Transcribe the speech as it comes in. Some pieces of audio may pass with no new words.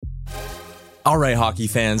All right, hockey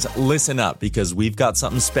fans, listen up because we've got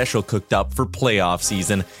something special cooked up for playoff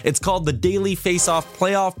season. It's called the Daily Face-Off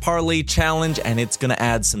Playoff Parlay Challenge, and it's going to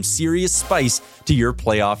add some serious spice to your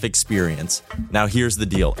playoff experience. Now, here's the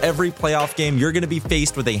deal. Every playoff game, you're going to be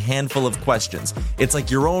faced with a handful of questions. It's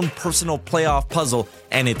like your own personal playoff puzzle,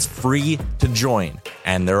 and it's free to join.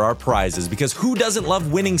 And there are prizes, because who doesn't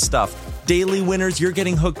love winning stuff? Daily winners, you're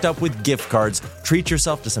getting hooked up with gift cards. Treat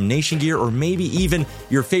yourself to some Nation gear or maybe even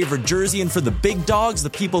your favorite jersey. And for the big dogs, the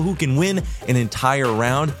people who can win an entire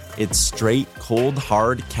round, it's straight, cold,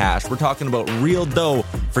 hard cash. We're talking about real dough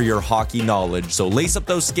for your hockey knowledge. So lace up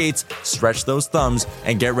those skates, stretch those thumbs,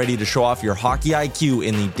 and get ready to show off your hockey IQ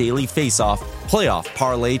in the Daily Face-Off Playoff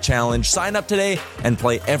Parlay Challenge. Sign up today and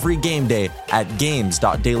play every game day at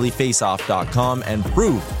games.dailyfaceoff.com and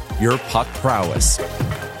prove your puck prowess.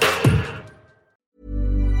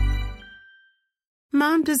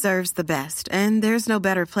 Mom deserves the best, and there's no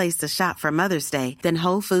better place to shop for Mother's Day than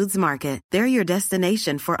Whole Foods Market. They're your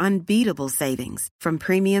destination for unbeatable savings, from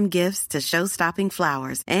premium gifts to show-stopping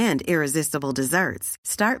flowers and irresistible desserts.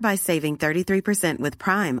 Start by saving 33% with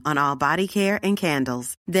Prime on all body care and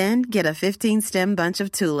candles. Then get a 15-stem bunch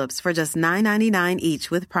of tulips for just $9.99 each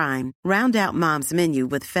with Prime. Round out Mom's menu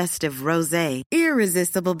with festive rosé,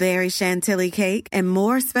 irresistible berry chantilly cake, and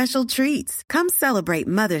more special treats. Come celebrate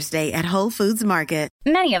Mother's Day at Whole Foods Market.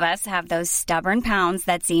 Many of us have those stubborn pounds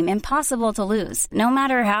that seem impossible to lose, no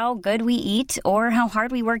matter how good we eat or how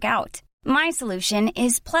hard we work out. My solution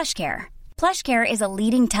is PlushCare. PlushCare is a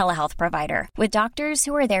leading telehealth provider with doctors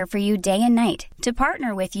who are there for you day and night to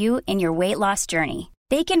partner with you in your weight loss journey.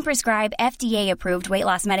 They can prescribe FDA-approved weight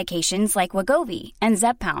loss medications like Wegovy and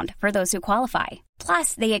Zepbound for those who qualify.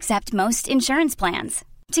 Plus, they accept most insurance plans.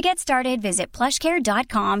 To get started, visit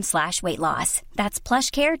plushcare.com/weightloss. That's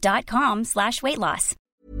plushcare.com/weightloss.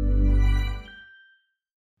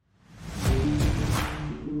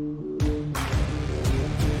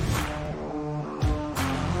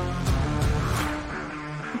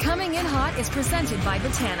 Coming in Hot is presented by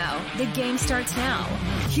Betano. The game starts now.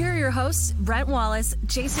 Here are your hosts, Brent Wallace,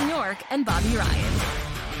 Jason York, and Bobby Ryan.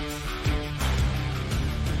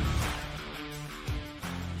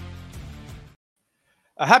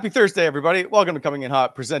 Happy Thursday, everybody. Welcome to Coming in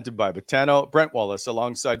Hot, presented by Betano. Brent Wallace,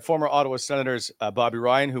 alongside former Ottawa Senators Bobby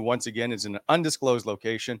Ryan, who once again is in an undisclosed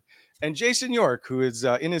location, and Jason York, who is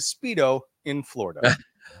in his Speedo in Florida.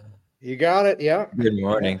 You got it, yeah. Good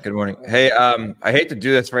morning. Good morning. Hey, I hate to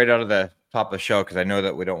do this right out of the top of the show because I know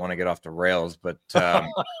that we don't want to get off the rails, but oh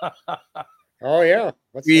yeah,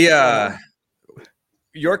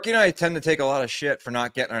 Yorkie and I tend to take a lot of shit for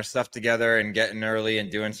not getting our stuff together and getting early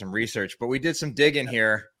and doing some research, but we did some digging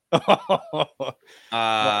here. This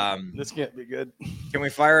can't be good. Can we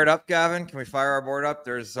fire it up, Gavin? Can we fire our board up?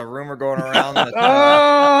 There's a rumor going around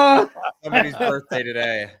that somebody's birthday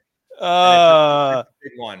today. It's a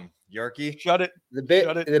big one. Yorkie, shut it. The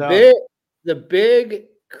big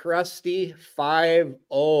crusty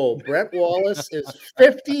 5-0. Brent Wallace is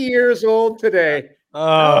 50 years old today.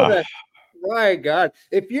 My God.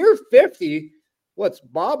 If you're 50, what's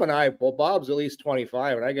Bob and I? Well, Bob's at least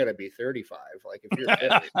 25, and I got to be 35. Like, if you're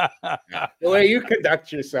 50, the way you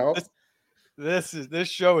conduct yourself. This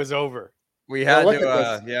show is over. We had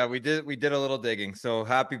to, we did a little digging. So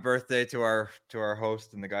happy birthday to our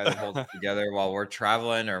host and the guy that holds it together while we're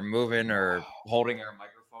traveling or moving or holding our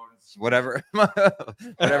microphones, whatever it might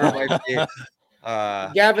be.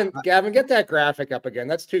 Gavin, get that graphic up again.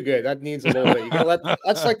 That's too good. That needs a little bit. You gotta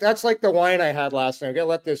that's like the wine I had last night. You gotta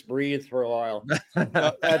let this breathe for a while.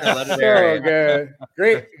 That's so good.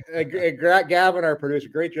 Great, Gavin, our producer.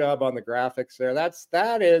 Great job on the graphics there.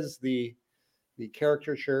 That is the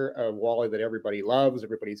caricature of Wally that everybody loves.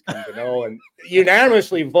 Everybody's come to know and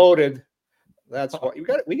unanimously voted. That's what we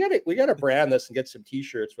got to brand this and get some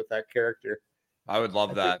T-shirts with that character. I would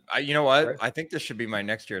love that. You know what? Right? I think this should be my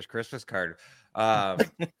next year's Christmas card. And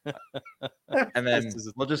then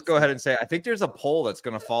we'll just go ahead and say, I think there's a poll that's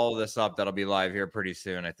going to follow this up. That'll be live here pretty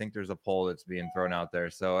soon. I think there's a poll that's being thrown out there.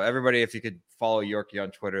 So everybody, if you could follow Yorkie on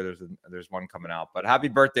Twitter, there's one coming out. But happy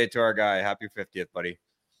birthday to our guy. Happy 50th, buddy.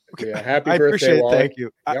 Yeah, happy birthday. I appreciate it. Wally. Thank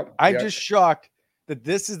you. I'm just shocked that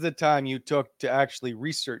this is the time you took to actually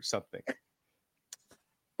research something.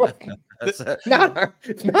 It's not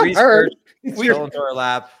hard. We go into our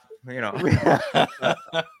lap,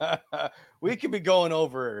 we could be going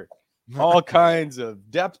over all kinds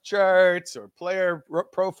of depth charts or player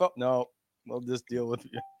profile. No, we'll just deal with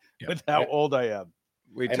how old I am.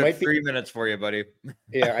 We took 3 minutes for you, buddy.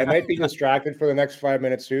 Yeah, I might be distracted for the next 5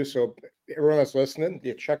 minutes too. So everyone that's listening,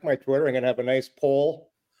 you check my Twitter. I'm gonna have a nice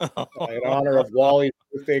poll in honor of Wally's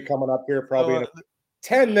birthday coming up here, probably in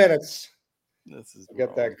 10 minutes.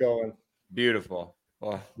 Get that going. Beautiful.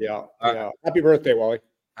 Well, yeah. Happy birthday, Wally.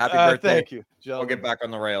 Happy birthday. Thank you, gentlemen. We'll get back on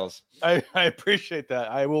the rails. I appreciate that.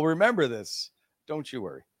 I will remember this. Don't you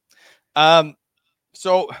worry.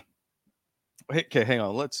 So, okay, hang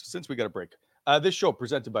on. Since we got a break, this show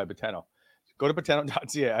presented by Betano. Go to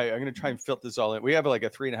Betano.ca. I'm going to try and fit this all in. We have like a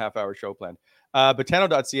 3.5 hour show planned.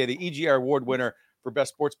 Betano.ca, the EGR award winner for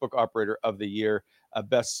best sportsbook operator of the year,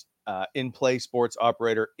 best in-play sports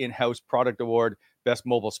operator, in-house product award, best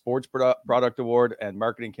mobile sports product award, and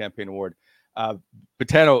marketing campaign award.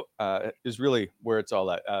 Betano is really where it's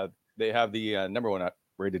all at. They have the number one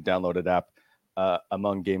rated downloaded app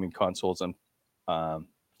among gaming consoles and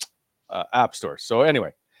app stores. So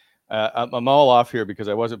anyway, I'm all off here because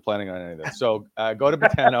I wasn't planning on any of this. So go to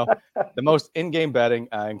Betano, the most in-game betting,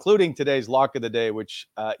 including today's lock of the day, which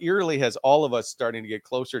eerily has all of us starting to get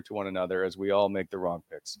closer to one another as we all make the wrong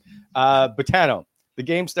picks. Betano, the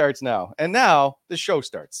game starts now. And now the show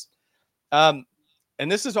starts. And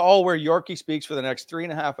this is all where Yorkie speaks for the next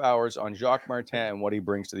 3.5 hours on Jacques Martin and what he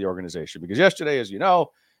brings to the organization. Because yesterday, as you know,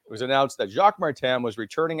 it was announced that Jacques Martin was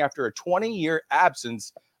returning after a 20-year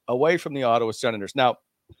absence away from the Ottawa Senators. Now,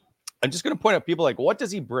 I'm just going to point out people like, what does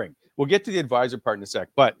he bring? We'll get to the advisor part in a sec.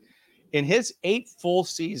 But in his 8 full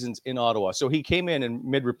seasons in Ottawa, so he came in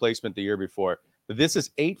mid-replacement the year before, but this is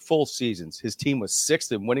 8 full seasons. His team was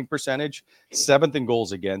 6th in winning percentage, 7th in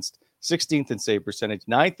goals against, 16th in save percentage,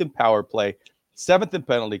 9th in power play, 7th in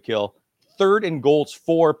penalty kill, 3rd in goals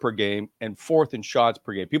for per game, and 4th in shots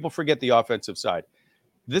per game. People forget the offensive side.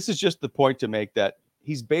 This is just the point to make that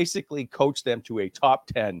he's basically coached them to a top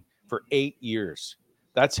 10 for 8 years.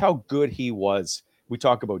 That's how good he was. We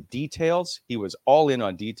talk about details. He was all in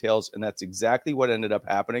on details, and that's exactly what ended up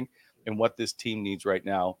happening. And what this team needs right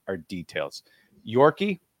now are details.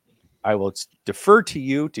 Yorkie, I will defer to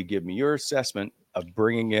you to give me your assessment of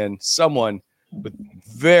bringing in someone with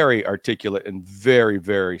very articulate and very,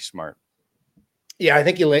 very smart. Yeah, I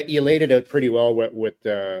think you laid it out pretty well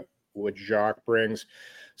what Jacques brings.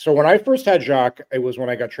 So when I first had Jacques, it was when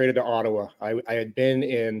I got traded to Ottawa. I had been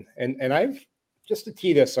in, and I've, just to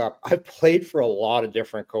tee this up, I've played for a lot of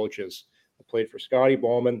different coaches. I played for Scotty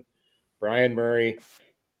Bowman, Brian Murray,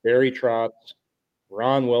 Barry Trotz,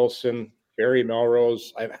 Ron Wilson, Barry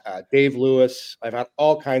Melrose, I've had Dave Lewis. I've had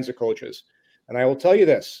all kinds of coaches. And I will tell you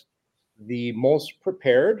this, the most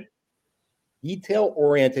prepared,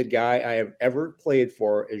 detail-oriented guy I have ever played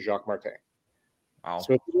for is Jacques Martin. Wow.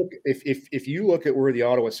 So if you look at where the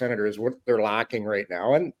Ottawa Senators, what they're lacking right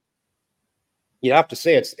now, and you have to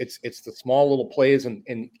say it's the small little plays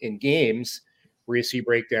in games where you see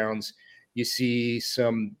breakdowns, you see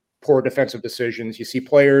some poor defensive decisions, you see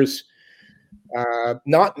players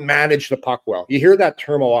not manage the puck well. You hear that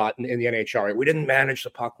term a lot in the NHL. Right? We didn't manage the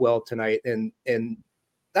puck well tonight, and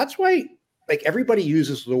that's why like everybody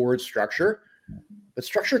uses the word structure, but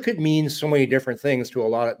structure could mean so many different things to a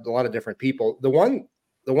lot of different people. The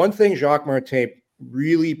one thing Jacques Martin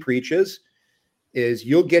really preaches is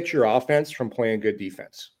you'll get your offense from playing good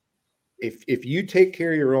defense. If you take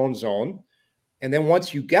care of your own zone, and then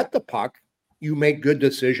once you get the puck, you make good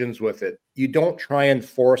decisions with it. You don't try and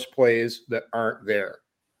force plays that aren't there.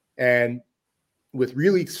 And with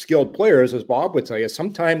really skilled players, as Bob would tell you,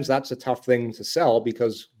 sometimes that's a tough thing to sell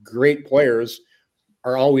because great players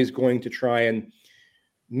are always going to try and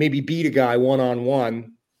maybe beat a guy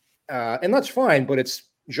one-on-one. And that's fine, but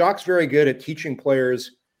Jacques very good at teaching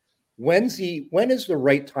players when is the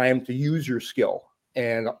right time to use your skill.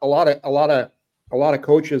 And a lot of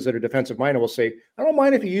coaches that are defensive minded will say, I don't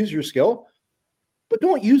mind if you use your skill, but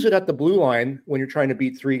don't use it at the blue line when you're trying to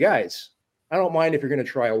beat 3 guys. I don't mind if you're going to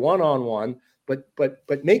try a one-on-one,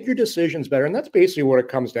 but make your decisions better. And that's basically what it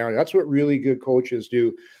comes down to. That's what really good coaches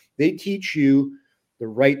do. They teach you the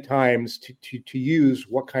right times to use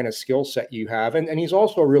what kind of skill set you have. And he's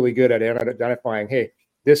also really good at identifying, hey,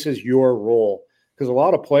 this is your role. Because a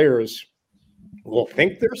lot of players will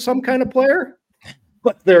think they're some kind of player,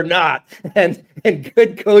 but they're not. And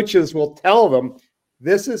good coaches will tell them,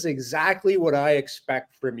 this is exactly what I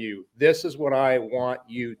expect from you. This is what I want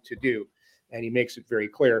you to do. And he makes it very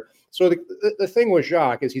clear. So the thing with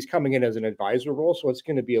Jacques is he's coming in as an advisor role, so it's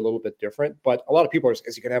going to be a little bit different. But a lot of people are,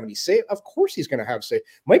 is he going to have any say? Of course he's going to have say.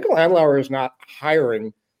 Michael Andlauer is not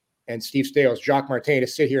hiring and Steve Staios, Jacques Martin to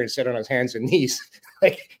sit here and sit on his hands and knees.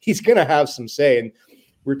 Like he's going to have some say. And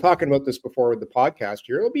we're talking about this before with the podcast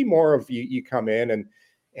here. It'll be more of you come in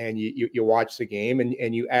and you watch the game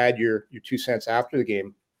and you add your 2 cents after the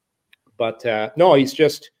game. But no,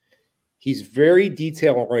 he's very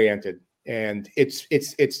detail oriented. And it's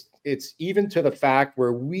even to the fact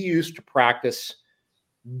where we used to practice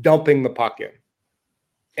dumping the puck in.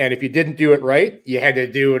 And if you didn't do it right, you had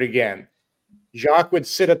to do it again. Jacques would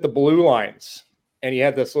sit at the blue lines, and he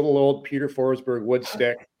had this little old Peter Forsberg wood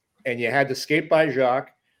stick, and you had to skate by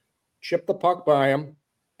Jacques, chip the puck by him,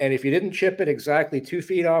 and if you didn't chip it exactly 2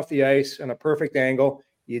 feet off the ice in a perfect angle,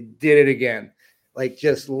 you did it again. Like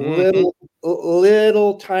just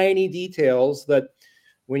little tiny details that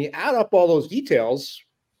when you add up all those details,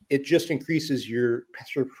 it just increases your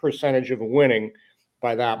percentage of winning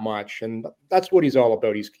by that much. And that's what he's all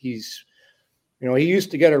about. He's you know, he used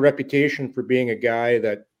to get a reputation for being a guy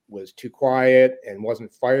that was too quiet and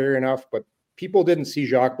wasn't fiery enough, but people didn't see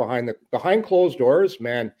Jacques behind closed doors.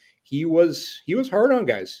 Man, he was hard on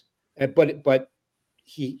guys. But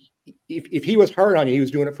if he was hard on you, he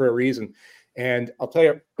was doing it for a reason. And I'll tell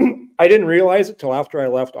you, I didn't realize it till after I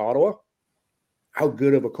left Ottawa how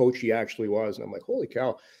good of a coach he actually was. And I'm like, holy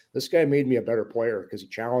cow, this guy made me a better player because he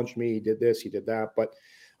challenged me. He did this, he did that. But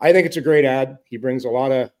I think it's a great ad. He brings a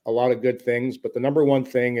lot of good things. But the number one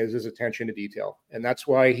thing is his attention to detail. And that's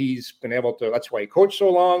why he's been able to, that's why he coached so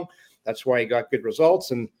long. That's why he got good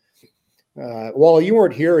results. And well, you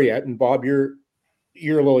weren't here yet. And Bob, you're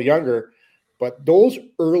a little younger. But those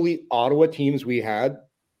early Ottawa teams we had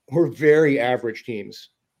were very average teams.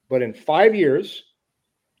 But in 5 years,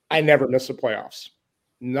 I never missed the playoffs.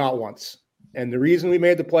 Not once. And the reason we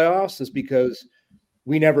made the playoffs is because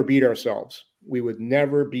we never beat ourselves. We would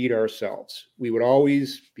never beat ourselves. We would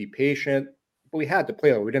always be patient, but we had to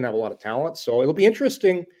play. We didn't have a lot of talent. So it'll be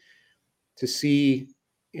interesting to see,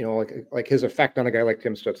 you know, like his effect on a guy like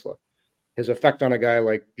Tim Stützle, his effect on a guy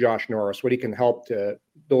like Josh Norris, what he can help to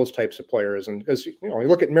those types of players. And because, you know, you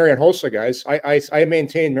look at Marian Hossa, guys, I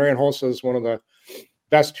maintain Marian Hossa is one of the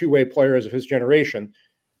best two-way players of his generation.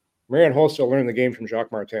 Marian Hossa learned the game from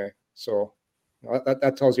Jacques Martin. So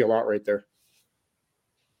that tells you a lot right there.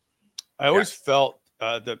 I always felt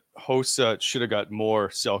that Hossa should have got more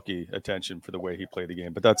Selke attention for the way he played the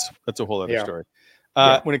game, but that's a whole other story.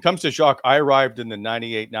 When it comes to Jacques, I arrived in the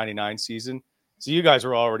 98-99 season. So you guys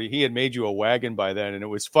were already, he had made you a wagon by then, and it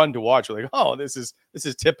was fun to watch. You're like, oh, this is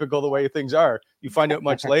typical the way things are. You find out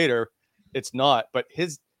much later, it's not. But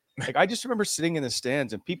I just remember sitting in the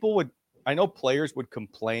stands, and I know players would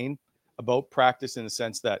complain about practice in the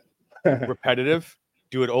sense that repetitive,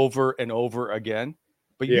 do it over and over again.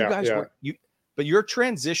 But you guys but your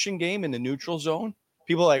transition game in the neutral zone,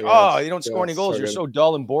 people are like, you don't score any goals. You're so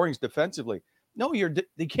dull and boring defensively. No,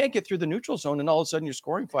 they can't get through the neutral zone, and all of a sudden you're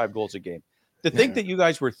scoring 5 goals a game. To think that you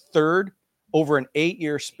guys were third over an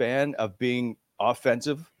 8-year span of being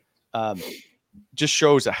offensive just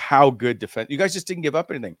shows how good defense. You guys just didn't give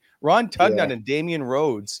up anything. Ron Tugnutt and Damian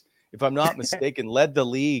Rhodes, if I'm not mistaken, led the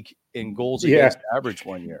league in goals against average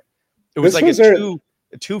one year. It was like a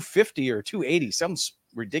 250 or 280, some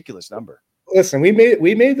ridiculous number. Listen, we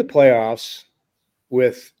made the playoffs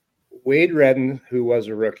with Wade Redden, who was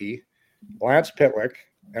a rookie, Lance Pitlick,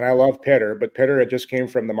 and I love Petter, but Petter had just came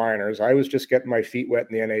from the minors. I was just getting my feet wet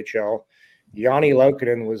in the NHL. Yanni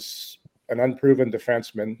Laukkanen was an unproven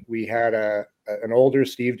defenseman. We had an older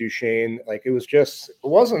Steve Duchesne. Like it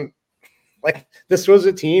wasn't like this was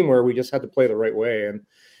a team where we just had to play the right way. And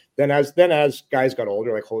then as guys got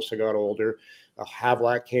older, like Hossa got older,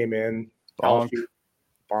 Havlat came in, Bonk,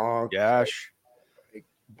 Gash.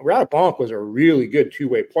 Brad Bonk was a really good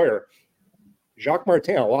two-way player. Jacques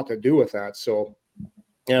Martin had a lot to do with that. So,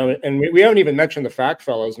 you know, and we haven't even mentioned the fact,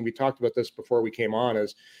 fellas, and we talked about this before we came on,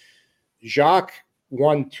 is Jacques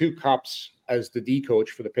won 2 cups as the D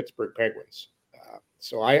coach for the Pittsburgh Penguins.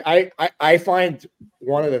 So I find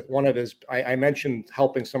one of his, I mentioned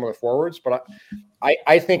helping some of the forwards, but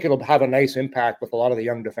I think it'll have a nice impact with a lot of the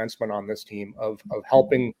young defensemen on this team of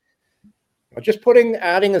helping, just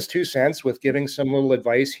adding his 2 cents with giving some little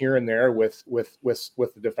advice here and there with the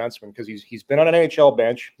defenseman, because he's been on an NHL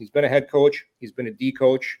bench, he's been a head coach, he's been a D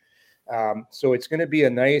coach, so it's going to be a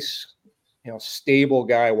nice, you know, stable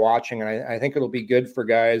guy watching, and I think it'll be good for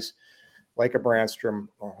guys like a Brandstrom,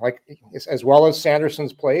 like as well as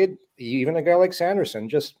Sanderson's played, even a guy like Sanderson,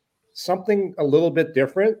 just something a little bit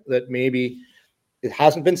different that maybe it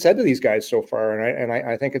hasn't been said to these guys so far, and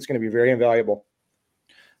I think it's going to be very invaluable.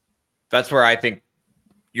 That's where I think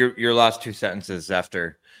your last 2 sentences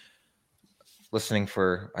after listening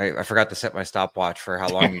for, I forgot to set my stopwatch for how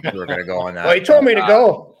long you were going to go on that. Well, he told me to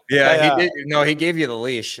go. Yeah, he did. No, he gave you the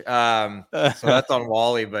leash. So that's on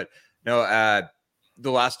Wally. But no,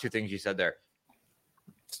 the last 2 things you said there,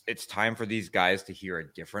 it's time for these guys to hear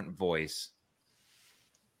a different voice.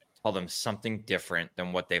 Tell them something different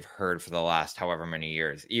than what they've heard for the last however many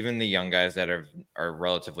years. Even the young guys that are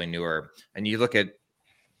relatively newer. And you look at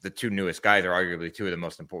the two newest guys are arguably two of the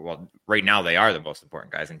most important. Well, right now they are the most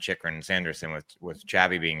important guys in Chychrun and Sanderson with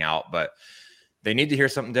Chavi being out, but they need to hear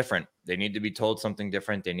something different. They need to be told something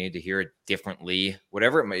different. They need to hear it differently,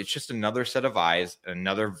 whatever it might. It's just another set of eyes,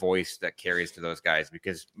 another voice that carries to those guys,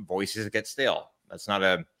 because voices get stale. That's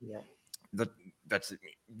not that's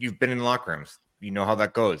you've been in locker rooms. You know how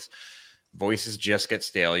that goes. Voices just get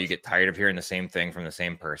stale. You get tired of hearing the same thing from the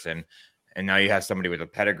same person. And now you have somebody with a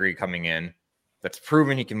pedigree coming in that's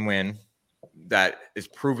proven he can win, that is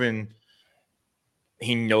proven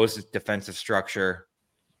he knows his defensive structure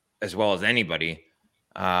as well as anybody.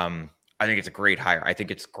 I think it's a great hire. I think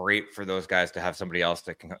it's great for those guys to have somebody else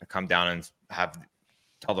that can come down and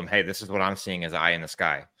tell them, hey, this is what I'm seeing as eye in the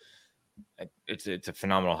sky. It's a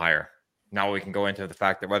phenomenal hire. Now we can go into the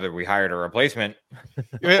fact that whether we hired a replacement.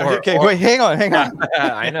 Wait, hang on.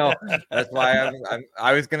 I know. That's why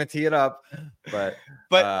I was going to tee it up, but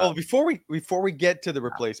before we get to the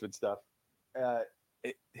replacement stuff,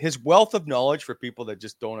 his wealth of knowledge for people that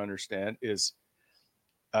just don't understand is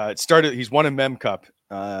he's won a Mem Cup.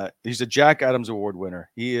 He's a Jack Adams Award winner.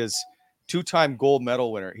 He is 2-time gold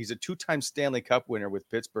medal winner. He's a 2-time Stanley Cup winner with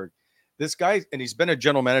Pittsburgh. This guy, and he's been a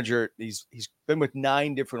general manager. He's been with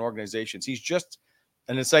 9 different organizations. He's just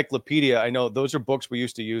an encyclopedia. I know those are books we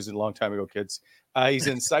used to use a long time ago, kids. He's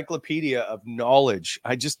an encyclopedia of knowledge.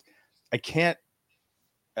 I can't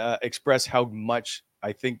express how much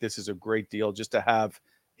I think this is a great deal just to have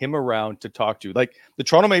him around to talk to. Like the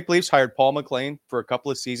Toronto Maple Leafs hired Paul McLean for a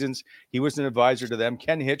couple of seasons. He was an advisor to them.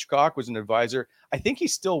 Ken Hitchcock was an advisor. I think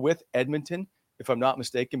he's still with Edmonton, if I'm not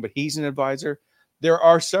mistaken, but he's an advisor. There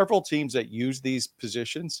are several teams that use these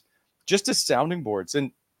positions just as sounding boards.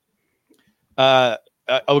 And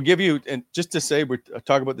I'll give you, and just to say, we're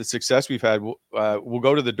talking about the success we've had. We'll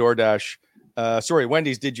go to the DoorDash.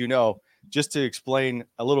 Wendy's, did you know? Just to explain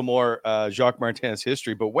a little more Jacques Martin's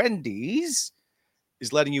history. But Wendy's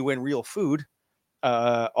is letting you win real food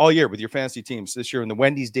all year with your fantasy teams this year in the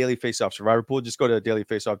Wendy's Daily Faceoff Survivor Pool. Just go to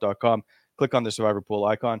dailyfaceoff.com, click on the Survivor Pool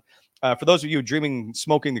icon. For those of you dreaming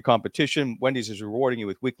smoking the competition, Wendy's is rewarding you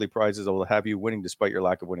with weekly prizes that will have you winning despite your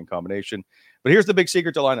lack of winning combination. But here's the big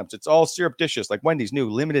secret to lineups. It's all syrup dishes like Wendy's new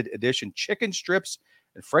limited edition chicken strips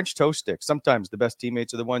and French toast sticks. Sometimes the best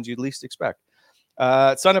teammates are the ones you'd least expect.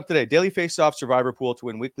 Sign up today. Daily Face-Off Survivor Pool to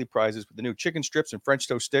win weekly prizes with the new chicken strips and French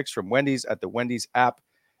toast sticks from Wendy's at the Wendy's app.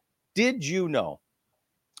 Did you know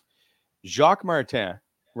Jacques Martin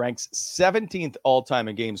ranks 17th all-time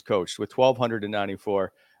in games coached with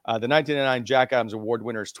 1,294? The 1999 Jack Adams Award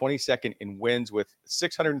winner is 22nd in wins with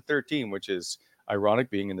 613, which is ironic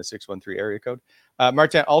being in the 613 area code.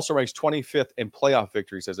 Martin also ranks 25th in playoff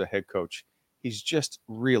victories as a head coach. He's just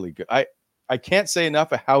really good. I can't say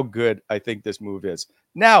enough of how good I think this move is.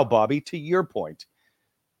 Now, Bobby, to your point,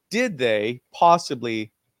 did they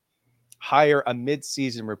possibly hire a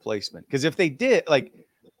mid-season replacement? Because if they did, like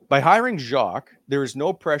by hiring Jacques, there is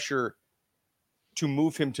no pressure to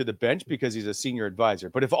move him to the bench because he's a senior advisor.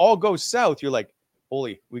 But if all goes south, you're like,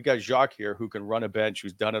 holy, we got Jacques here who can run a bench,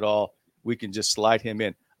 who's done it all. We can just slide him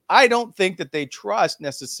in. I don't think that they trust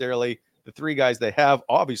necessarily the 3 guys they have,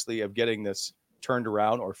 obviously, of getting this turned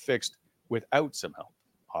around or fixed without some help,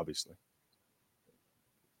 obviously.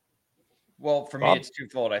 Well, for me, it's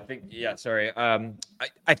twofold. I think,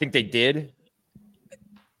 I think they did,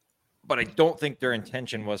 but I don't think their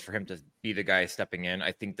intention was for him to be the guy stepping in.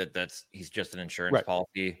 I think he's just an insurance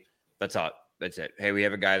policy. That's all. That's it. Hey, we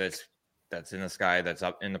have a guy that's in the sky, that's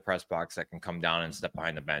up in the press box that can come down and step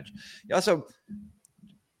behind the bench. Also,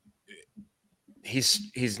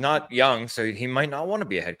 he's not young, so he might not want to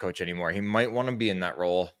be a head coach anymore. He might want to be in that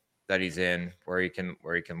role that he's in where he can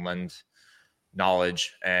lend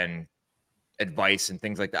knowledge and advice and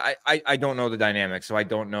things like that. I don't know the dynamics, so I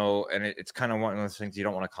don't know. And it's kind of one of those things you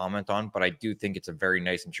don't want to comment on, but I do think it's a very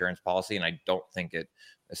nice insurance policy. And I don't think it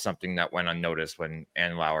is something that went unnoticed when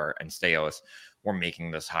Andlauer and Staios were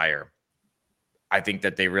making this hire. I think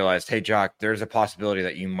that they realized, hey, Jock, there's a possibility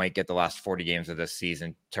that you might get the last 40 games of this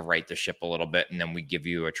season to right the ship a little bit. And then we give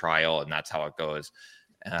you a trial and that's how it goes.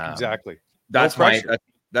 Exactly. That's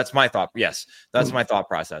my thought. Yes, that's my thought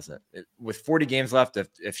process. With 40 games left,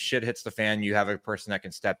 if shit hits the fan, you have a person that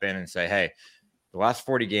can step in and say, hey, the last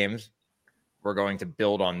 40 games, we're going to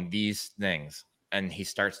build on these things. And he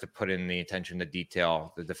starts to put in the attention to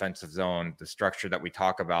detail, the defensive zone, the structure that we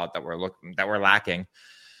talk about that we're lacking.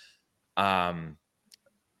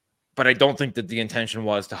 But I don't think that the intention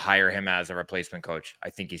was to hire him as a replacement coach. I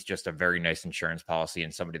think he's just a very nice insurance policy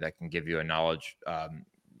and somebody that can give you a knowledge, a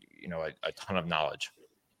ton of knowledge.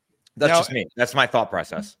 That's just me. That's my thought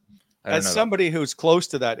process. As somebody who's close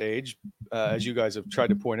to that age, as you guys have tried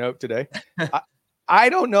to point out today, I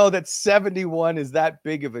don't know that 71 is that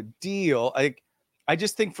big of a deal. I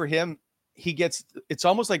just think for him, it's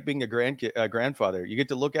almost like being a grandfather. You get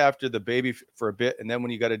to look after the baby for a bit, and then when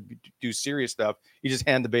you got to do serious stuff, you just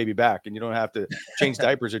hand the baby back, and you don't have to change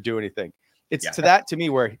diapers or do anything. It's to me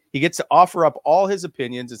where he gets to offer up all his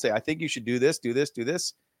opinions and say, I think you should do this, do this, do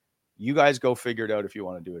this. You guys go figure it out if you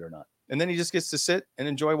want to do it or not. And then he just gets to sit and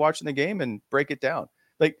enjoy watching the game and break it down.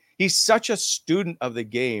 Like, he's such a student of the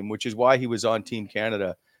game, which is why he was on Team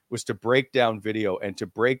Canada, was to break down video and to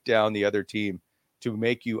break down the other team to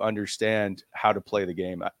make you understand how to play the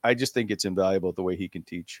game. I just think it's invaluable the way he can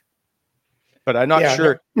teach. But I'm not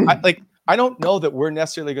sure. I don't know that we're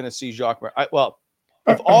necessarily going to see Jacques.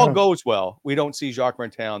 If all goes well, we don't see Jacques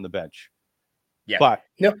Martin on the bench. Yeah, but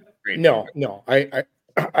no. I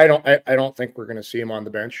don't think we're going to see him on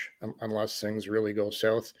the bench unless things really go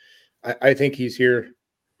south. I think he's here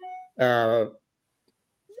as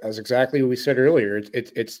exactly what we said earlier.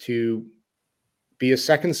 It's to be a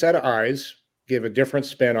second set of eyes, give a different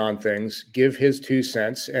spin on things, give his 2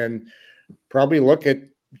 cents, and probably knowing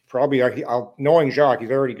Jacques, he's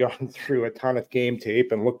already gone through a ton of game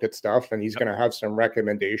tape and looked at stuff, and he's going to have some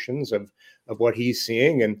recommendations of what he's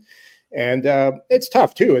seeing. And it's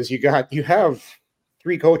tough too, as you have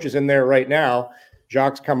 3 coaches in there right now.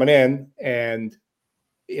 Jacques coming in, and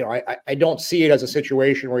I don't see it as a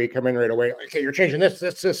situation where you come in right away, okay, you're changing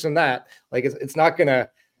this, and that. Like, it's not gonna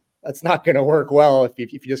work well if you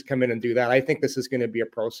just come in and do that. I think this is going to be a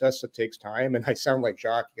process that takes time. And I sound like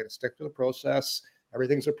Jacques. You got to stick to the process.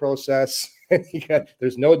 Everything's a process.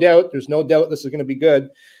 There's no doubt this is going to be good.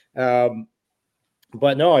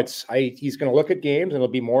 But no, he's going to look at games, and it'll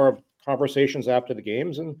be more of conversations after the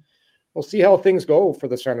games, and we'll see how things go for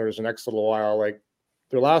the Senators the next little while. Like,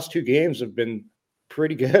 their last 2 games have been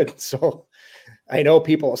pretty good. So I know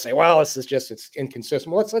people will say, well, it's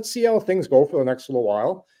inconsistent. Well, let's see how things go for the next little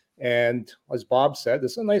while. And as Bob said,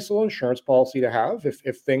 this is a nice little insurance policy to have.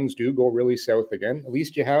 If things do go really south again, at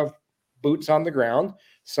least you have boots on the ground,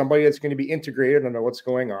 somebody that's going to be integrated and know what's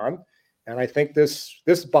going on. And I think this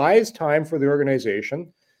buys time for the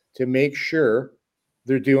organization to make sure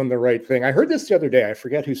they're doing the right thing. I heard this the other day. I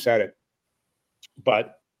forget who said it,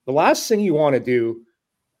 but the last thing you want to do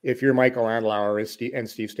if you're Michael Andlauer and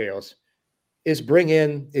Steve Staios is bring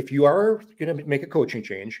in, if you are going to make a coaching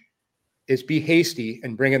change, is be hasty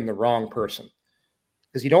and bring in the wrong person.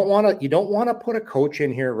 Because you don't want to put a coach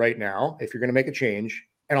in here right now if you're going to make a change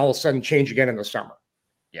and all of a sudden change again in the summer.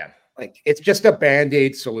 Yeah. Like, it's just a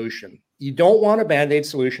Band-Aid solution. You don't want a Band-Aid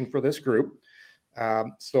solution for this group.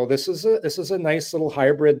 So this is a nice little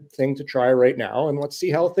hybrid thing to try right now, and let's see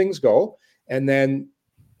how things go. And then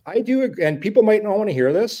and people might not want to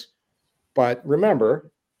hear this, but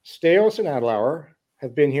remember, Staios and Andlauer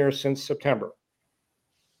have been here since September.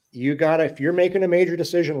 If you're making a major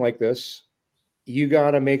decision like this, you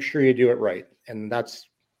got to make sure you do it right. And that's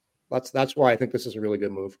why I think this is a really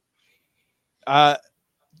good move.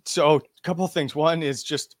 So a couple of things. One is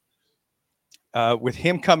just with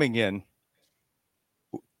him coming in,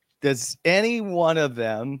 does any one of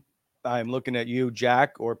them, I'm looking at you,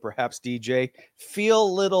 Jack, or perhaps DJ, feel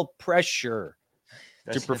a little pressure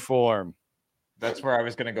to perform? That's where I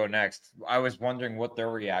was going to go next. I was wondering what their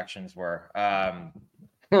reactions were.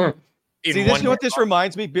 See, what this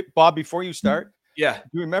reminds me, Bob, before you start? Yeah. Do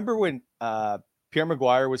you remember when Pierre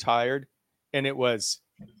Maguire was hired, and it was,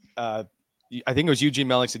 I think it was Eugene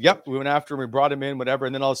Melnyk said, yep, we went after him, we brought him in, whatever.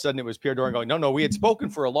 And then all of a sudden it was Pierre Dorion going, no, we had spoken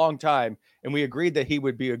for a long time, and we agreed that he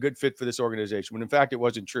would be a good fit for this organization, when in fact it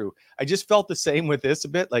wasn't true. I just felt the same with this a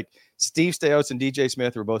bit. Like, Steve Staios and DJ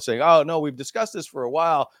Smith were both saying, oh, no, we've discussed this for a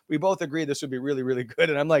while. We both agreed this would be really, really good.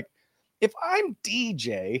 And I'm like, if I'm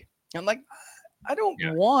DJ, I'm like, I don't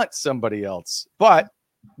want somebody else. But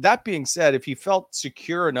that being said, if he felt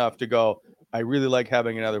secure enough to go, I really like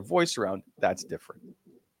having another voice around, that's different.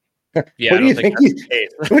 Yeah, what do you think?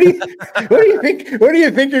 What do you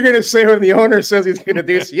think you're going to say when the owner says he's going to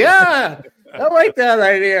do this? Yeah, I like that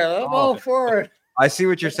idea. I'm all for it. I see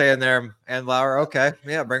what you're saying there, Andlauer. Okay,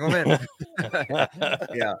 yeah, bring them in.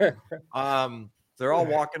 Yeah, they're all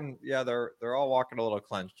walking. Yeah, they're all walking a little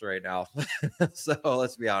clenched right now. So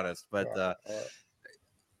let's be honest. But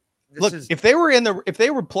look, if they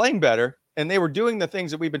were playing better and they were doing the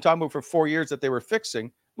things that we've been talking about for 4 years that they were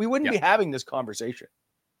fixing, we wouldn't be having this conversation.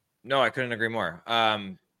 No, I couldn't agree more.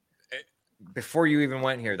 Before you even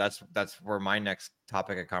went here, that's where my next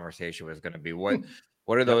topic of conversation was going to be. What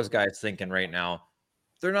are those guys thinking right now?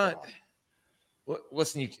 They're not.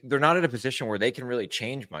 Listen, they're not in a position where they can really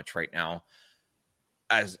change much right now.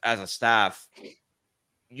 As a staff,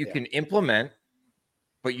 you can implement,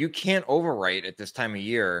 but you can't overwrite at this time of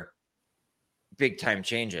year big time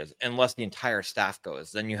changes unless the entire staff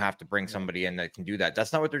goes. Then you have to bring somebody in that can do that.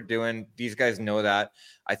 That's not what they're doing. These guys know that.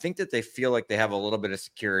 I think that they feel like they have a little bit of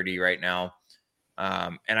security right now.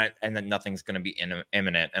 And that nothing's going to be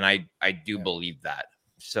imminent. And I do believe that.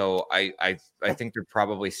 So I think they're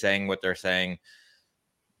probably saying what they're saying,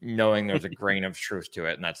 knowing there's a grain of truth to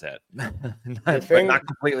it, and that's it. But not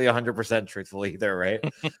completely 100% truthful either, right?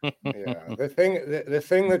 Yeah. The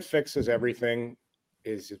thing that fixes everything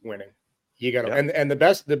is winning. You got to, and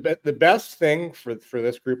the best thing for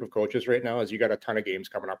this group of coaches right now is you got a ton of games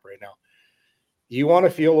coming up right now. You want to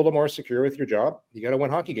feel a little more secure with your job, you got to win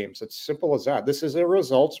hockey games. It's simple as that. This is a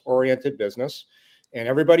results-oriented business, and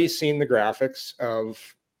everybody's seen the graphics of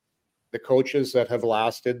the coaches that have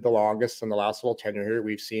lasted the longest and the last little tenure here.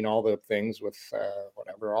 We've seen all the things with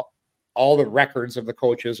all the records of the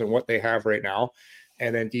coaches and what they have right now,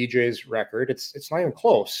 and then DJ's record. It's not even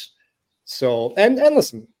close. So, and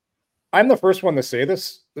listen, I'm the first one to say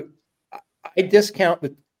this. I discount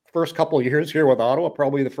the first couple of years here with Ottawa,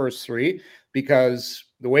 probably the first 3, because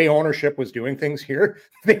the way ownership was doing things here,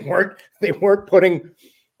 they weren't putting.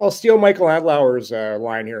 I'll steal Michael Adlauer's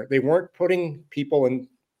line here. They weren't putting people in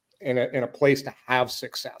a place to have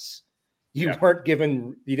success. You weren't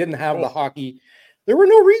given. You didn't have the hockey. There were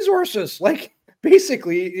no resources. Like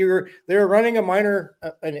basically, they were running a minor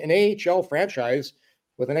an AHL franchise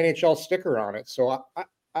with an NHL sticker on it. So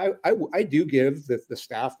I do give the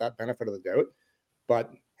staff that benefit of the doubt.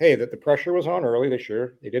 But hey, that the pressure was on early this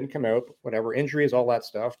year. They didn't come out, whatever, injuries, all that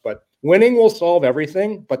stuff. But winning will solve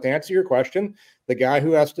everything. But to answer your question, the guy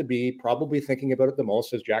who has to be probably thinking about it the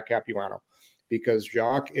most is Jack Capuano, because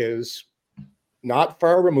Jacques is not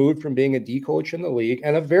far removed from being a D coach in the league,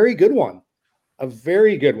 and a very good one.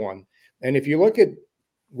 And if you look at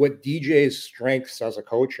what DJ's strengths as a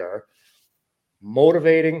coach are,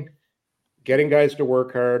 motivating, getting guys to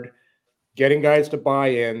work hard, getting guys to buy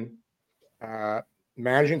in,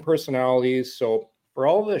 managing personalities. So for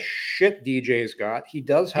all the shit DJ's got, he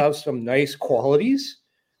does have some nice qualities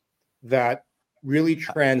that really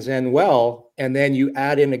transcend well. And then you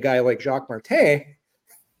add in a guy like Jacques Martin,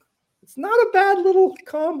 it's not a bad little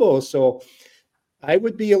combo. So I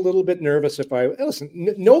would be a little bit nervous if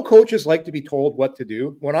no coaches like to be told what to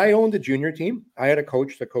do. When I owned a junior team, I had a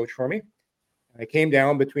coach to coach for me. I came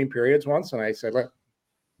down between periods once and I said,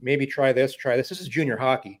 maybe try this. This is junior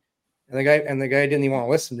hockey. And the guy didn't even want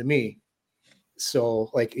to listen to me. So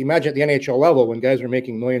like, imagine at the NHL level, when guys are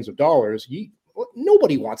making millions of dollars,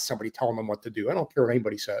 nobody wants somebody telling them what to do. I don't care what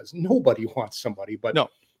anybody says. Nobody wants somebody, but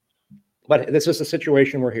this is the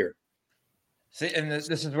situation we're here. See, and this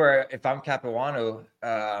is where if I'm Capuano,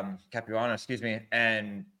 and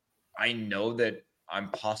I know that I'm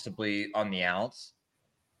possibly on the outs,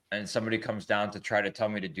 and somebody comes down to try to tell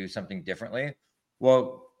me to do something differently,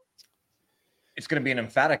 well, it's going to be an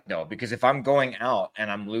emphatic no, because if I'm going out and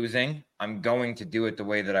I'm losing, I'm going to do it the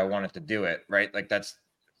way that I want it to do it, right? Like that's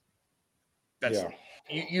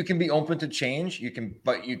you can be open to change,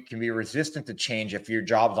 but you can be resistant to change if your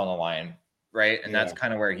job's on the line, right? And that's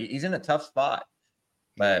kind of where he's in a tough spot.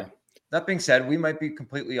 But that being said, we might be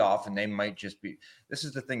completely off, and they might just be. This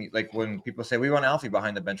is the thing, like when people say we want Alfie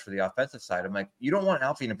behind the bench for the offensive side, I'm like, you don't want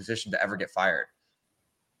Alfie in a position to ever get fired.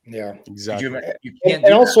 Yeah, exactly. You can't.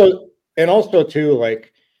 And also too,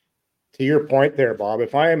 like to your point there, Bob,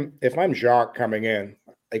 if I'm Jacques coming in,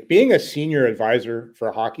 like being a senior advisor for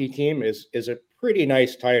a hockey team is a pretty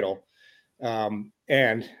nice title.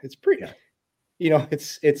 And it's pretty,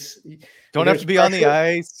 it's don't have to be on the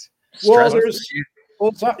ice.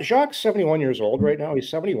 Well, Jacques 71 years old right now. He's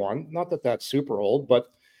 71. Not that that's super old, but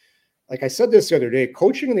like I said this the other day,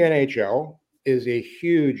 coaching in the NHL is a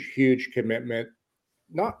huge, huge commitment.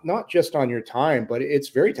 Not just on your time, but it's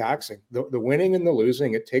very taxing. The winning and the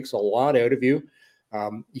losing, it takes a lot out of you.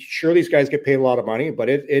 Sure, these guys get paid a lot of money, but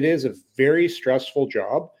it is a very stressful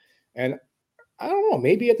job. And I don't know,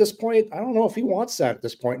 maybe at this point, I don't know if he wants that at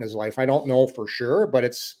this point in his life. I don't know for sure, but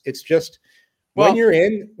it's just when you're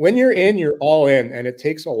in, you're all in, and it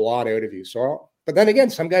takes a lot out of you. So, but then again,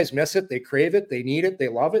 some guys miss it. They crave it. They need it. They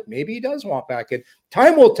love it. Maybe he does want back in.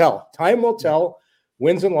 Time will tell.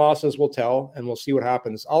 Wins and losses will tell, and we'll see what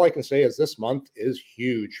happens. All I can say is this month is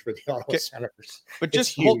huge for the Ottawa Senators. But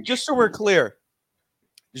just so we're clear,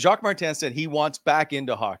 Jacques Martin said he wants back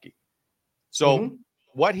into hockey. So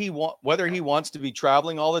whether he wants to be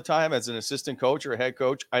traveling all the time as an assistant coach or a head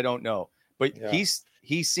coach, I don't know. But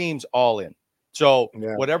he seems all in. So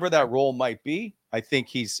whatever that role might be, I think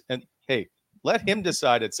let him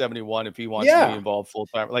decide at 71 if he wants to be involved full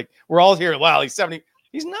time. Like we're all here. Wow, he's 70.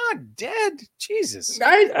 He's not dead. Jesus.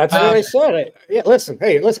 That's what I said. Listen.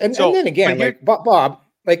 And then again, Bob,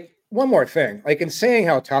 like one more thing, like in saying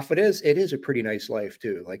how tough it is a pretty nice life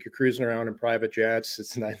too. Like you're cruising around in private jets.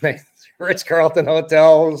 It's nice, Ritz-Carlton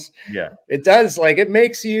hotels. Yeah, it does. Like it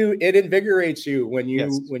invigorates you when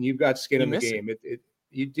you've got skin in the game.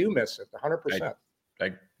 You do miss it 100%.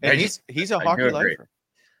 And he's a hockey lifer.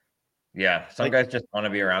 Yeah, some guys just want to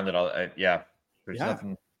be around it all. There's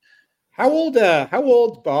nothing. How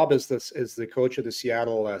old Bob is the coach of the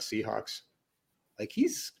Seattle Seahawks? Like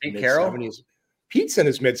he's Pete Carroll. Pete's in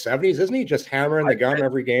his mid-70s, isn't he? Just hammering the gum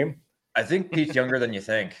every game. I think Pete's younger than you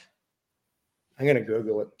think. I'm gonna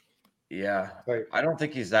Google it. Yeah, I don't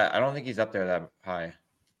think he's up there that high.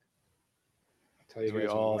 I'll tell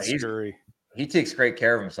you, he takes great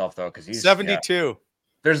care of himself though, because he's 72. Yeah.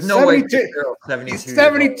 There's no 72. Way. 72. He's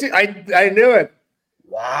 72. I knew it.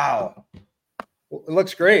 Wow. It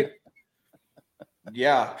looks great.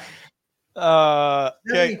 Yeah.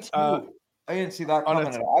 Okay. I didn't see that coming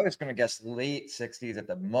at all. I was going to guess late 60s at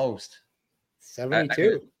the most.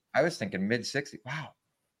 72. I was thinking mid 60s. Wow.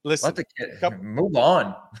 Listen, let the kid move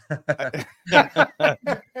on. I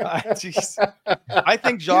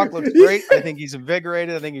think Jacques looks great. I think he's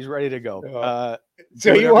invigorated. I think he's ready to go.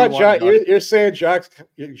 So you want Jacques? You're saying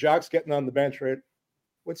Jacques getting on the bench, right?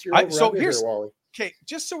 What's your Wally? Okay,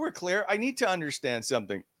 just so we're clear, I need to understand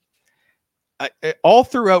something. All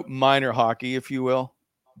throughout minor hockey, if you will,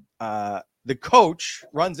 the coach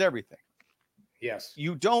runs everything. Yes.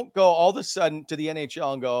 You don't go all of a sudden to the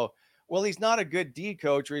NHL and go, well, he's not a good D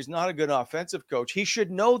coach or he's not a good offensive coach. He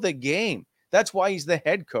should know the game. That's why he's the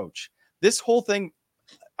head coach. This whole thing,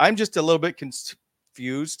 I'm just a little bit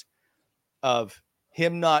confused of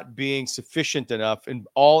him not being sufficient enough in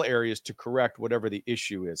all areas to correct whatever the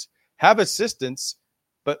issue is. Have assistants,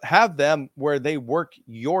 but have them where they work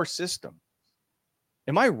your system.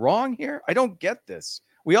 Am I wrong here? I don't get this.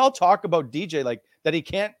 We all talk about DJ like that he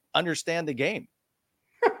can't understand the game.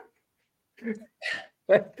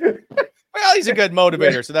 Well, he's a good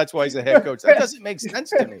motivator, so that's why he's a head coach. That doesn't make sense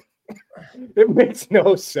to me. It makes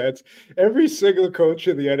no sense. Every single coach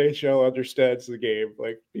in the NHL understands the game.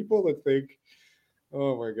 Like people that think,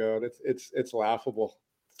 oh my God, it's laughable.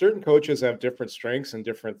 Certain coaches have different strengths and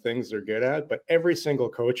different things they're good at, but every single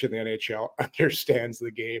coach in the NHL understands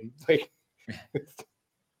the game. Like,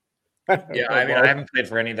 I haven't played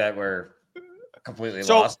for any that were completely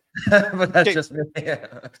lost, but that's just me.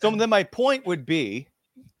 So then my point would be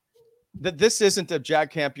that this isn't a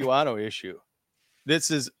Jack Campuano issue.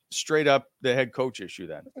 This is straight up the head coach issue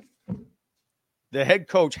then. The head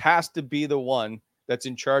coach has to be the one that's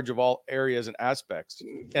in charge of all areas and aspects.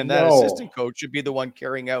 And that assistant coach should be the one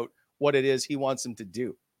carrying out what it is he wants him to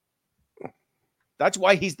do. That's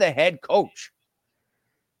why he's the head coach.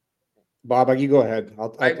 Bob, you go ahead.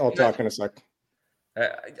 I'll talk in a sec.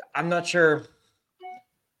 I'm not sure.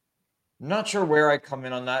 Not sure where I come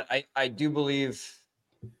in on that. I do believe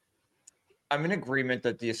I'm in agreement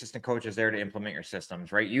that the assistant coach is there to implement your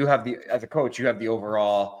systems, right? You have as a coach, you have the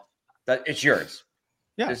overall that it's yours.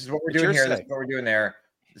 Yeah. This is what we're doing here. This is what we're doing there.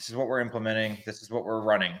 This is what we're implementing. This is what we're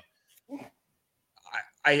running.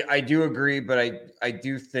 I do agree, but I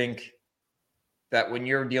do think that when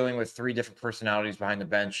you're dealing with three different personalities behind the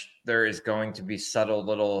bench, there is going to be subtle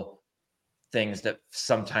little things that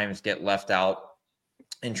sometimes get left out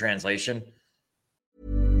in translation.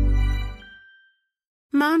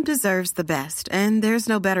 Mom deserves the best, and there's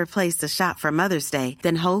no better place to shop for Mother's Day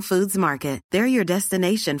than Whole Foods Market. They're your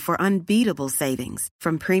destination for unbeatable savings,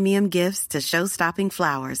 from premium gifts to show-stopping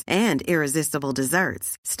flowers and irresistible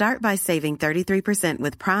desserts. Start by saving 33%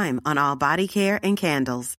 with Prime on all body care and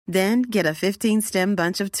candles. Then get a 15-stem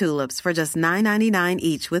bunch of tulips for just $9.99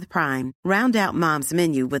 each with Prime. Round out Mom's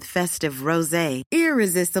menu with festive rosé,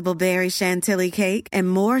 irresistible berry chantilly cake, and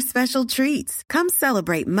more special treats. Come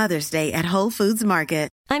celebrate Mother's Day at Whole Foods Market.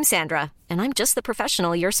 I'm Sandra, and I'm just the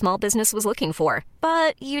professional your small business was looking for.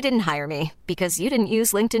 But you didn't hire me because you didn't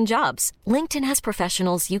use LinkedIn Jobs. LinkedIn has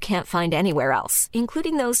professionals you can't find anywhere else,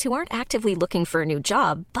 including those who aren't actively looking for a new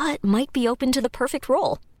job, but might be open to the perfect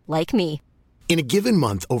role, like me. In a given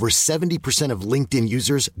month, over 70% of LinkedIn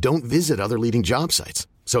users don't visit other leading job sites.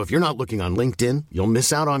 So if you're not looking on LinkedIn, you'll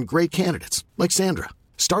miss out on great candidates like Sandra.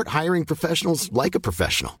 Start hiring professionals like a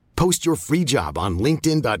professional. Post your free job on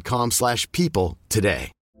linkedin.com/people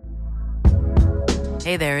today.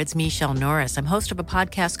 Hey there, it's Michelle Norris. I'm host of a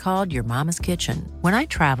podcast called Your Mama's Kitchen. When I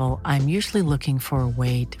travel, I'm usually looking for a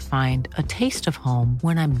way to find a taste of home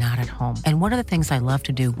when I'm not at home. And one of the things I love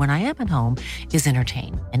to do when I am at home is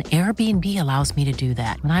entertain. And Airbnb allows me to do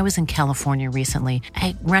that. When I was in California recently,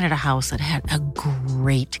 I rented a house that had a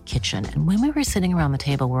great kitchen. And when we were sitting around the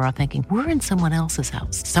table, we were all thinking, we're in someone else's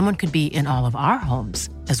house. Someone could be in all of our homes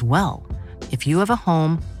as well. If you have a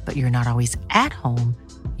home, but you're not always at home,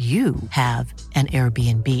 you have an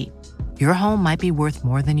Airbnb. Your home might be worth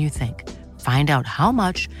more than you think. Find out how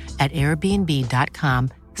much at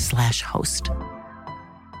airbnb.com/host.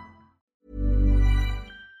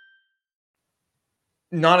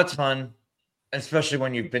 Not a ton, especially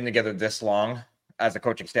when you've been together this long as a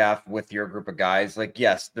coaching staff with your group of guys. Like,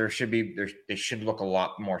 yes, they should look a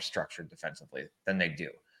lot more structured defensively than they do.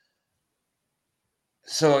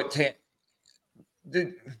 So,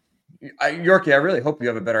 Yorkie, I really hope you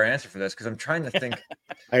have a better answer for this because I'm trying to think.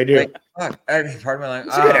 I do. Pardon my language.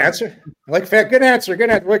 It's a good answer. Good answer. Good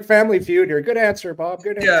answer. Like Family Feud here. Good answer, Bob.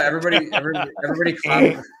 Good answer. Yeah, everybody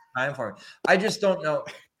clap time for me. I just don't know.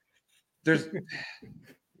 I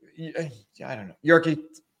don't know. Yorkie,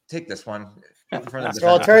 take this one. So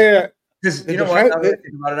I'll tell you. Because you know what? Now that I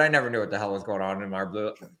think about it, I never knew what the hell was going on in our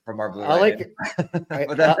blue. I like it.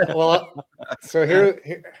 So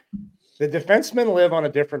here, the defensemen live on a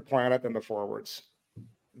different planet than the forwards.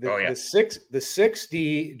 The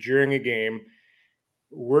 6D during a game,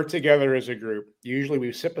 we're together as a group. Usually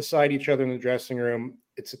we sit beside each other in the dressing room.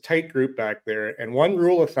 It's a tight group back there. And one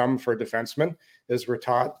rule of thumb for defensemen is we're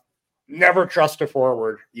taught never trust a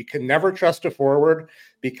forward. You can never trust a forward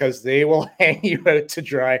because they will hang you out to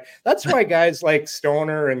dry. That's why guys like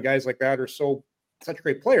Stoner and guys like that are such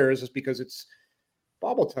great players, is because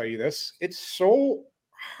Bob will tell you this, it's so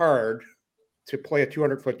hard to play a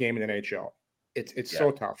 200-foot game in the NHL. It's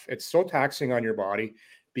so tough. It's so taxing on your body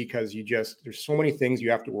because there's so many things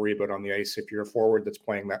you have to worry about on the ice if you're a forward that's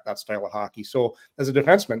playing that style of hockey. So as a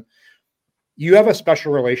defenseman, you have a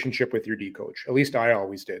special relationship with your D coach. At least I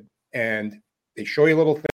always did. And they show you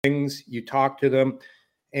little things, you talk to them.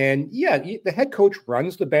 And the head coach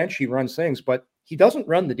runs the bench, he runs things, but he doesn't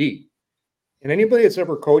run the D. And anybody that's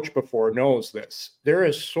ever coached before knows this. There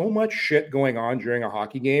is so much shit going on during a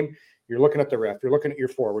hockey game. You're looking at the ref, you're looking at your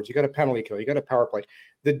forwards, you got a penalty kill, you got a power play.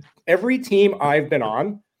 Every team I've been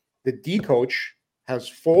on, the D coach has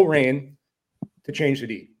full reign to change the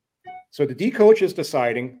D. So the D coach is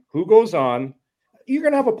deciding who goes on. You're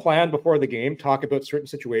going to have a plan before the game, talk about certain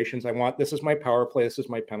situations. This is my power play, this is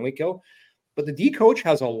my penalty kill. But the D coach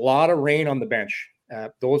has a lot of reign on the bench.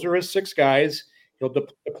 Those are his 6 guys. He'll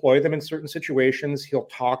deploy them in certain situations. He'll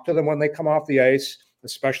talk to them when they come off the ice,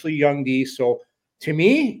 especially young D. So to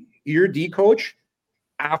me, your D coach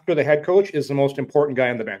after the head coach is the most important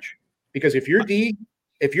guy on the bench. Because if your D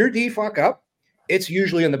fuck up, it's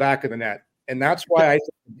usually in the back of the net. And that's why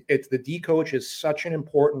it's the D coach is such an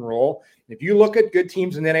important role. If you look at good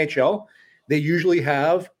teams in the NHL, they usually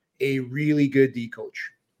have a really good D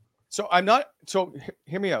coach. So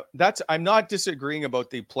hear me out. I'm not disagreeing about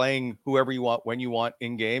the playing whoever you want, when you want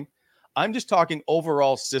in game. I'm just talking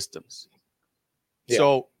overall systems. Yeah.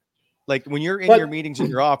 So like when you're in your meetings in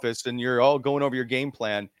your office and you're all going over your game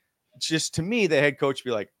plan, just to me, the head coach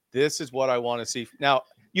be like, this is what I want to see. Now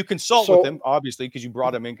you consult with him, obviously, because you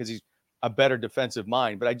brought him in because he's a better defensive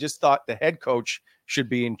mind. But I just thought the head coach should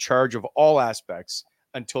be in charge of all aspects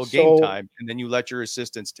until game time. And then you let your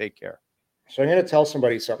assistants take care. So I'm going to tell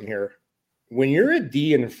somebody something here. When you're a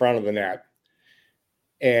D in front of the net,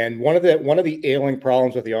 and one of the ailing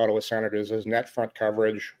problems with the Ottawa Senators is net front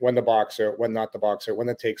coverage, when the box out, when not the box out, when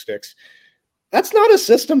the take sticks. That's not a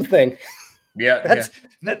system thing. Yeah,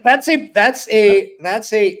 that's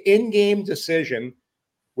a in-game decision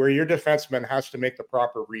where your defenseman has to make the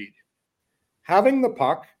proper read. Having the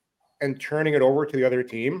puck and turning it over to the other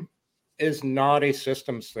team is not a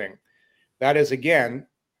systems thing. That is, again,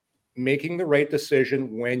 making the right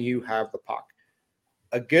decision when you have the puck.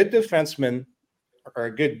 A good defenseman or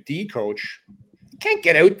a good D coach can't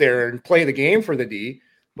get out there and play the game for the D,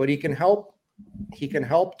 but he can help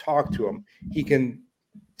talk to him. He can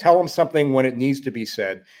tell him something when it needs to be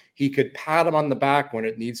said. He could pat him on the back when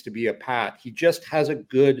it needs to be a pat. He just has a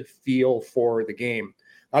good feel for the game.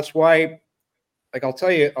 That's why, like, I'll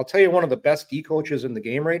tell you one of the best D coaches in the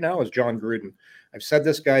game right now is John Gruden. I've said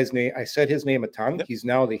this guy's name. I said his name a ton. Yep. He's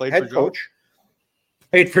now the head coach.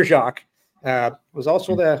 Played for Jacques. Was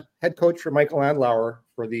also the head coach for Michael Andlauer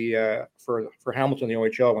for the for Hamilton, the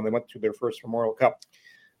OHL, when they went to their first Memorial Cup.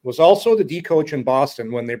 Was also the D coach in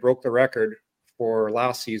Boston when they broke the record for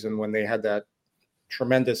last season when they had that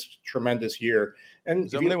tremendous year.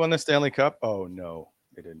 And when they won the Stanley Cup? Oh no,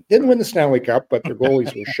 they didn't. Didn't win the Stanley Cup, but their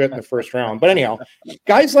goalies were shit in the first round. But anyhow,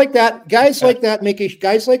 guys like that,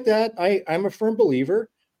 I'm a firm believer.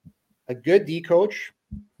 A good D coach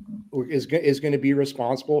is going to be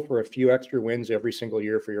responsible for a few extra wins every single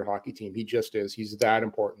year for your hockey team. He just is. He's that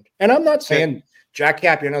important. And I'm not saying Jack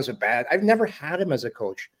Capuano is a bad. I've never had him as a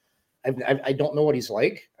coach. I don't know what he's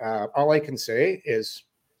like. All I can say is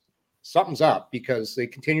something's up because they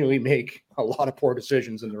continually make a lot of poor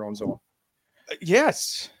decisions in their own zone.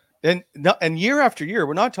 Yes. And year after year,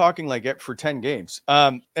 we're not talking like for 10 games.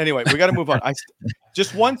 Anyway, we got to move on.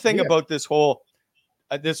 Just one thing about this whole,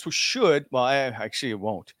 it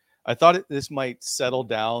won't. I thought this might settle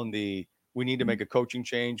down we need to make a coaching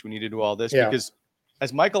change. We need to do all this because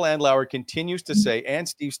as Michael Andlauer continues to say, and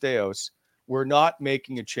Steve Staios, we're not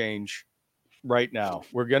making a change right now.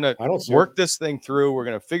 We're going to work this thing through. We're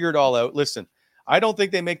going to figure it all out. Listen, I don't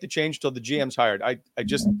think they make the change till the GM's hired. I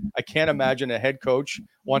can't imagine a head coach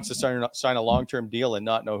wants to sign a long-term deal and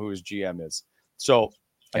not know who his GM is. So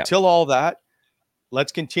until all that,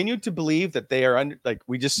 let's continue to believe that they are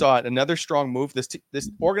we just saw another strong move. This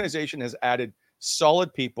organization has added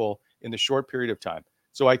solid people in the short period of time.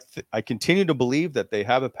 So I continue to believe that they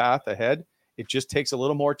have a path ahead. It just takes a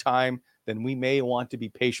little more time than we may want to be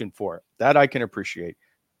patient for. That I can appreciate.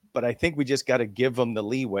 But I think we just got to give them the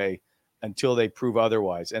leeway until they prove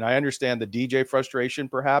otherwise. And I understand the DJ frustration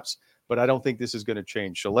perhaps, but I don't think this is going to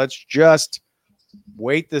change. So let's just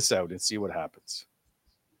wait this out and see what happens.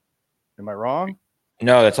 Am I wrong?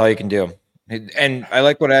 No, that's all you can do. And I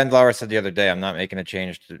like what Andlauer said the other day. I'm not making a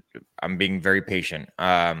change. I'm being very patient.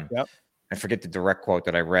 I forget the direct quote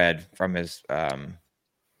that I read from his fan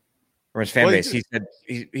base. He said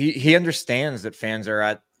he understands that fans are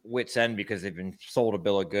at wit's end because they've been sold a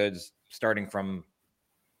bill of goods starting from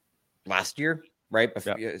last year, right?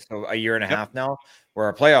 So a year and a half now. We're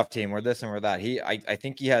a playoff team. We're this and we're that. I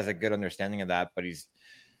think he has a good understanding of that.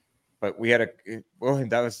 But we had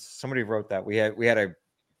somebody wrote that we had a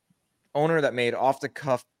owner that made off the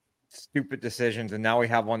cuff stupid decisions, and now we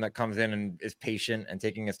have one that comes in and is patient and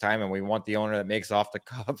taking his time, and we want the owner that makes off the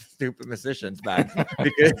cuff stupid decisions back.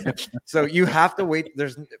 So you have to wait.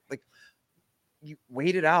 You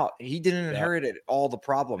wait it out. He didn't inherit all the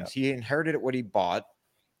problems. He inherited what he bought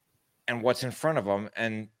and what's in front of him.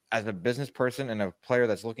 And as a business person and a player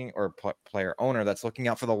that's looking, or player owner that's looking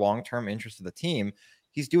out for the long-term interest of the team,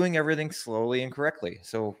 he's doing everything slowly and correctly.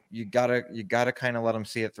 So you gotta kind of let him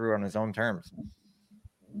see it through on his own terms.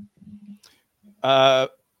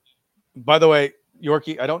 By the way,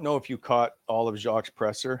 Yorkie, I don't know if you caught all of Jacques'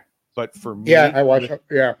 presser, but for me, I watched it.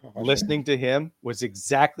 Yeah, listening to him was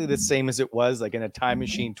exactly the same as it was like in a time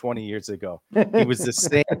machine 20 years ago. He was the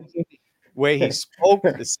same way he spoke,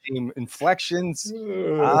 the same inflections.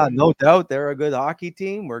 No doubt they're a good hockey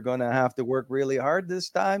team. We're going to have to work really hard this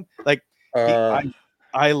time.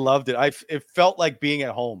 I loved it. It felt like being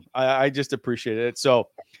at home. I just appreciated it. So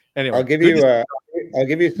anyway, I'll give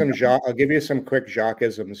you some quick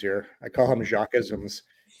Jacques-isms here. I call them Jacques-isms.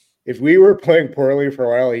 If we were playing poorly for a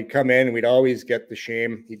while, he'd come in and we'd always get the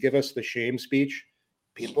shame. He'd give us the shame speech.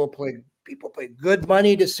 People pay good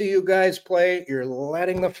money to see you guys play. You're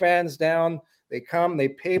letting the fans down. They come, they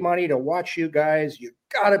pay money to watch you guys. You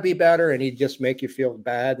got to be better. And he'd just make you feel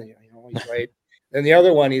bad. And, he's right. And the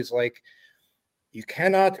other one, he's like, you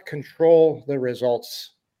cannot control the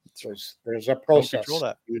results. There's a process.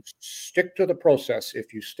 You stick to the process.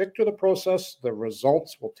 If you stick to the process, the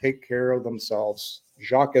results will take care of themselves.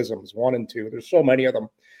 Jacques-isms 1 and 2. There's so many of them.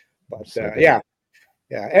 But yeah.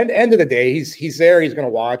 And end of the day, he's there. He's going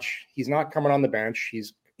to watch. He's not coming on the bench.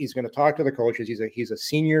 He's going to talk to the coaches. He's a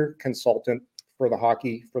senior consultant for the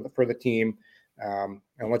hockey for the team. And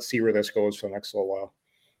let's see where this goes for the next little while.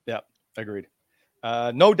 Yeah, agreed.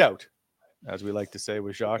 No doubt, as we like to say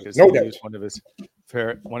with Jacques, is one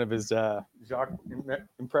of his Jacques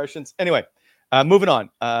impressions. Anyway, moving on.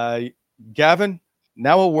 Gavin,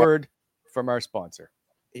 now a word from our sponsor.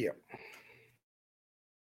 Yeah.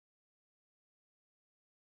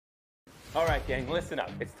 All right, gang, listen up.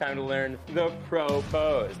 It's time to learn the pro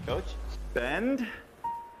pose. Coach? Bend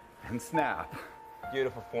and snap.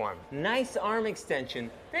 Beautiful form. Nice arm extension.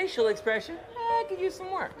 Facial expression. I could use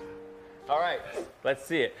some work. All right, let's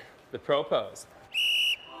see it. The pro pose.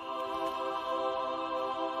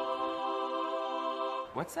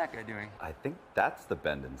 What's that guy doing? I think that's the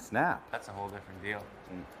bend and snap. That's a whole different deal.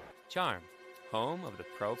 Charm, home of the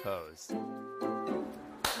pro pose.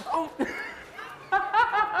 Oh!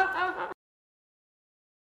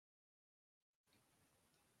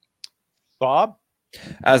 Bob?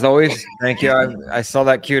 As always, thank you. I saw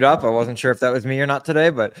that queued up. I wasn't sure if that was me or not today,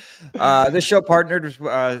 but this show brought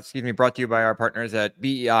to you by our partners at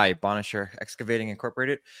BEI, Bonisher Excavating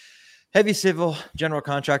Incorporated. Heavy civil general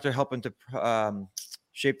contractor helping to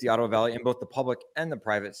shape the Ottawa Valley in both the public and the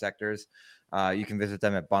private sectors. You can visit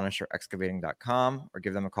them at bonisherexcavating.com or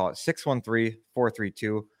give them a call at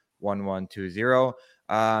 613-432-1120.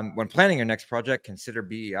 When planning your next project, consider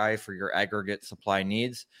BEI for your aggregate supply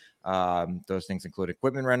needs. Those things include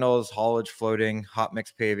equipment rentals, haulage, floating, hot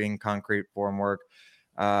mix paving, concrete formwork,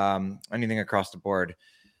 anything across the board.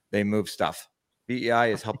 They move stuff.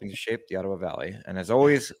 BEI is helping to shape the Ottawa Valley. And as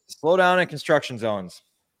always, slow down in construction zones.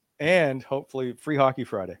 And hopefully free Hockey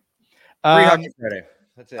Friday. Free Hockey Friday.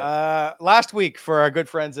 That's it. Last week for our good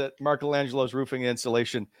friends at Michelangelo's Roofing and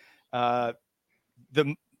Insulation, I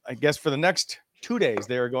guess for the next 2 days,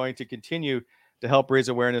 they are going to continue to help raise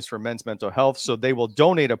awareness for men's mental health. So they will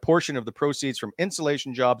donate a portion of the proceeds from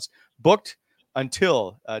insulation jobs booked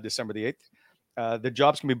until December the 8th. The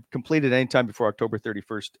jobs can be completed anytime before October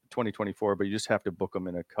 31st, 2024, but you just have to book them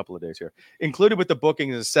in a couple of days here. Included with the booking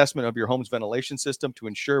is assessment of your home's ventilation system to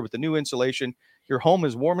ensure with the new insulation, your home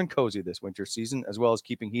is warm and cozy this winter season, as well as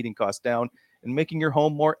keeping heating costs down and making your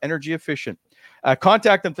home more energy efficient.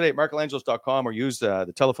 Contact them today at michelangelos.com or use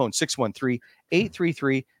the telephone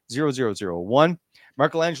 613-833-0001.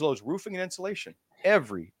 Michelangelo's Roofing and Insulation.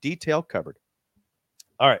 Every detail covered.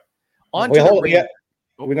 All right.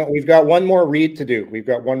 We've got one more read to do. We've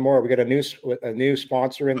got one more. We got a new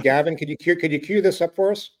sponsor. And Gavin, could you cue this up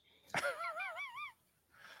for us?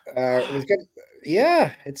 We've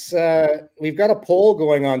got a poll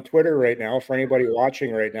going on Twitter right now for anybody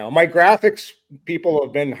watching right now. My graphics people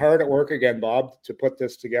have been hard at work again, Bob, to put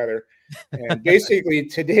this together. And basically,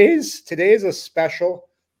 today's a special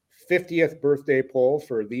 50th birthday poll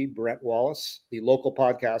for the Brent Wallace, the local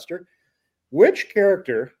podcaster. Which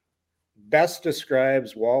character best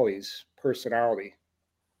describes Wally's personality?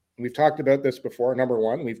 We've talked about this before. Number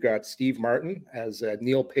one, we've got Steve Martin as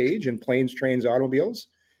Neil Page in Planes, Trains, Automobiles.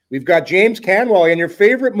 We've got James Caan, Wally, in your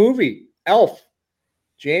favorite movie, Elf.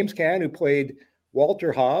 James Caan, who played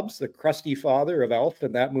Walter Hobbs, the crusty father of Elf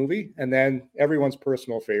in that movie. And then everyone's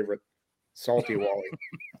personal favorite, Salty Wally.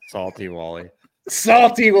 Salty Wally.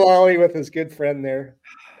 Salty Wally with his good friend there,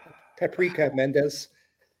 Paprika Mendez.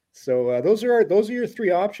 So those are your three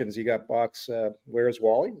options. You got Box, Where's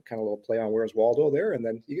Wally? Kind of a little play on Where's Waldo there. And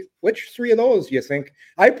then which three of those do you think?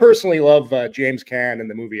 I personally love James Caan in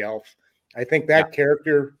the movie Elf. I think that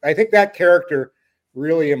character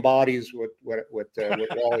really embodies what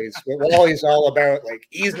Wally's all about. Like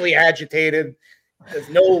easily agitated.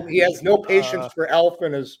 He has no patience for Elf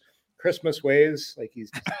and his Christmas ways. Like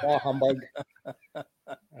he's just all humbug.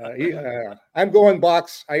 I'm going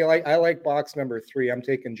Box. I like Box number 3. I'm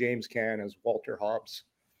taking James Caan as Walter Hobbs.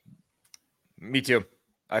 Me too.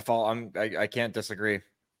 I can't disagree.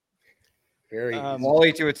 Very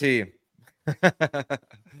Wally to a T.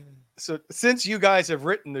 So since you guys have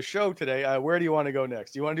written the show today, where do you want to go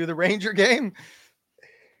next? Do you want to do the Ranger game?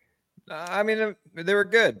 I mean, they were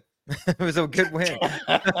good. It was a good win.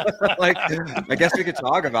 I guess we could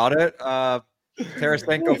talk about it.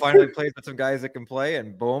 Tarasenko finally plays with some guys that can play,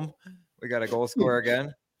 and boom, we got a goal scorer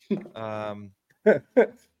again.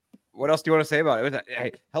 What else do you want to say about it? It was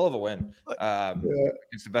a hell of a win.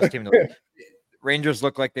 It's the best team in the league. Rangers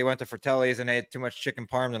looked like they went to Fratelli's and they had too much chicken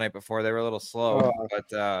parm the night before. They were a little slow, but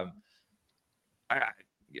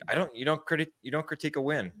you don't critique a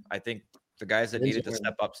win. I think the guys that needed to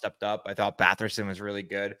step up stepped up. I thought Batherson was really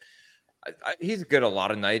good. He's good a lot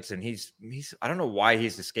of nights, and he's I don't know why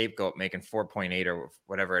he's the scapegoat making 4.8 or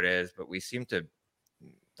whatever it is, but the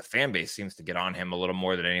fan base seems to get on him a little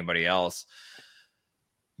more than anybody else.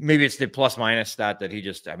 Maybe it's the plus minus stat that he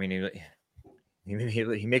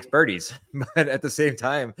makes birdies, but at the same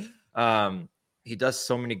time, he does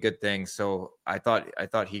so many good things. So I thought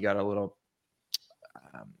he got a little,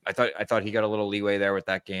 I thought he got a little leeway there with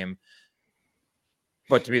that game.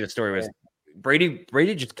 But to me, the story was Brady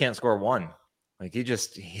just can't score one. Like he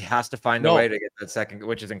has to find a way to get that second,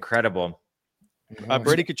 which is incredible.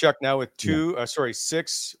 Brady Tkachuk now with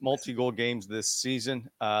 6 multi-goal games this season.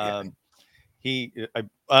 I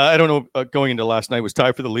don't know, going into last night was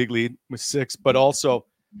tied for the league lead with 6, but also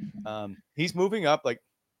he's moving up. Like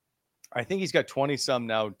I think he's got 20 some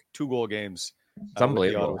now 2-goal games. It's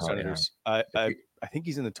unbelievable. Senators. I think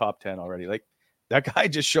he's in the top 10 already. Like that guy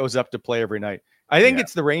just shows up to play every night. I think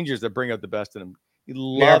it's the Rangers that bring out the best in him. He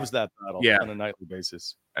loves that battle on a nightly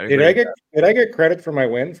basis. Did I get credit for my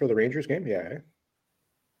win for the Rangers game? Yeah.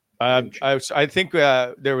 I think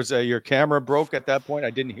there was your camera broke at that point. I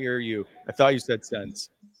didn't hear you. I thought you said Sens.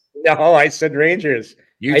 No, I said Rangers.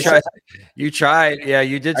 You tried. Yeah,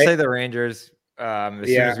 you did say the Rangers. As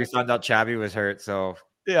soon as we found out Chavi was hurt. So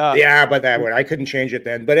but that one I couldn't change it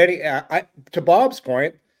then. But to Bob's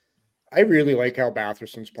point, I really like how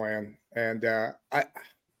Batherson's playing, and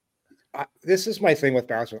this is my thing with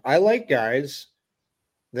Batherson. I like guys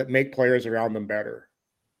that make players around them better.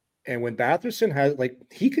 And when Batherson has,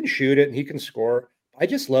 he can shoot it and he can score, I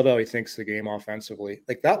just love how he thinks the game offensively.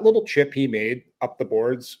 Like that little chip he made up the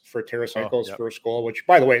boards for Tarasenko's first goal, which,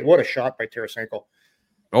 by the way, what a shot by Tarasenko.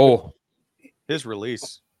 Oh, his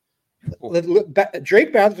release.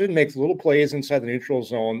 Drake Batherson makes little plays inside the neutral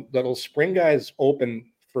zone that'll spring guys open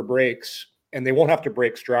for breaks, and they won't have to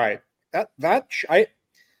break stride.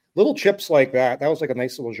 Little chips like that was like a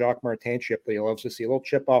nice little Jacques Martin chip that he loves to see. A little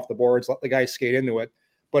chip off the boards, let the guy skate into it.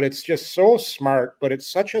 But it's just so smart, but it's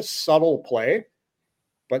such a subtle play.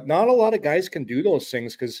 But not a lot of guys can do those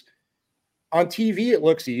things because on TV it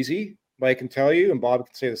looks easy. But I can tell you, and Bob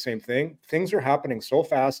can say the same thing, things are happening so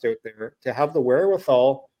fast out there to have the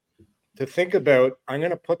wherewithal to think about, I'm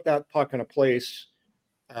going to put that puck in a place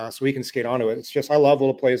so we can skate onto it. It's just, I love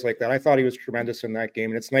little plays like that. I thought he was tremendous in that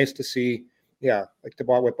game. And it's nice to see, like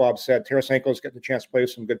what Bob said, Tarasenko's getting the chance to play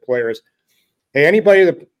with some good players. Hey, anybody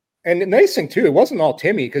that, and the nice thing too, it wasn't all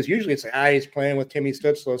Timmy, because usually it's he's playing with Timmy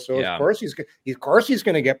Stützle, so of course he's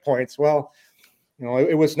going to get points. Well,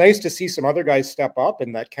 it was nice to see some other guys step up,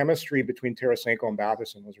 and that chemistry between Tarasenko and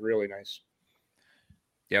Batherson was really nice.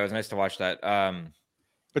 Yeah, it was nice to watch that.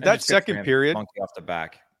 But that second period, monkey off the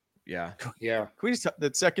back. Yeah.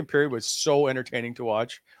 That second period was so entertaining to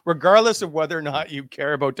watch, regardless of whether or not you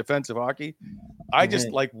care about defensive hockey. I just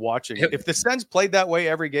like watching it. If the Sens played that way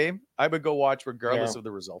every game, I would go watch regardless of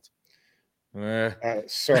the result. So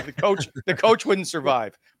the coach wouldn't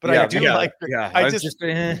survive. But I do like. I just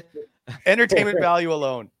entertainment value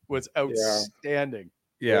alone was outstanding.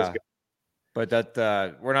 Yeah. But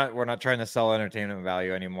that we're not trying to sell entertainment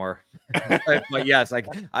value anymore. but yes, I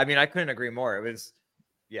couldn't agree more. It was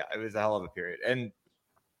a hell of a period, and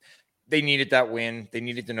they needed that win. They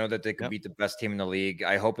needed to know that they could beat the best team in the league.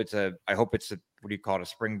 I hope it's a what do you call it, a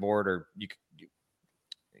springboard, or you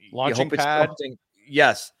launching pad.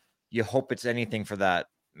 Yes, you hope it's anything for that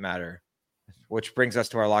matter. Which brings us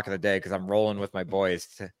to our lock of the day, because I'm rolling with my boys.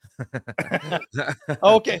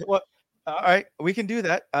 Okay, well, all right, we can do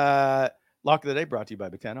that. Lock of the day brought to you by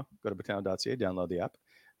Betano. Go to betano.ca, download the app.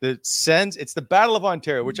 The Sens, it's the Battle of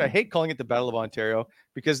Ontario, which I hate calling it the Battle of Ontario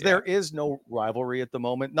because there is no rivalry at the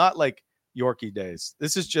moment. Not like Yorkie days.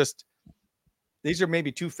 This is just, these are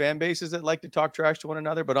maybe two fan bases that like to talk trash to one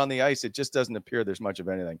another, but on the ice, it just doesn't appear there's much of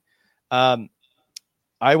anything.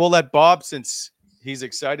 I will let Bob, since he's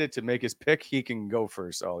excited to make his pick, he can go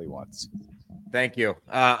first all he wants. Thank you.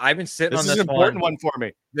 I've been sitting on this. This is an important one for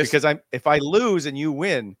me because if I lose and you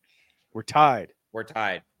win, we're tied.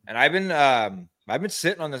 And I've been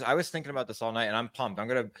sitting on this. I was thinking about this all night, and I'm pumped.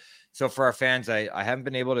 So for our fans, I haven't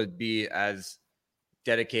been able to be as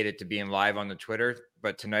dedicated to being live on the Twitter,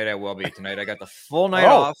 but tonight I will be. Tonight I got the full night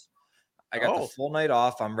off. The full night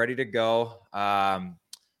off. I'm ready to go.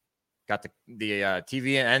 Got the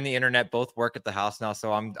TV and the internet both work at the house now,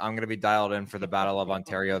 so I'm going to be dialed in for the Battle of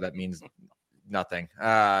Ontario. That means nothing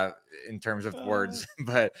in terms of words,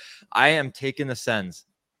 but I am taking the Sens.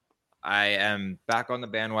 I am back on the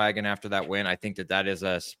bandwagon after that win. I think that is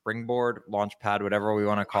a springboard, launch pad, whatever we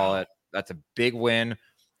want to call it. That's a big win.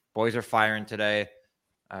 Boys are firing today.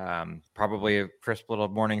 Probably a crisp little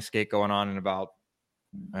morning skate going on in about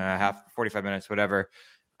 45 minutes, whatever.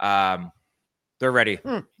 They're ready.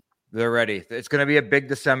 They're ready. It's going to be a big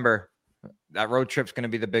December. That road trip's going to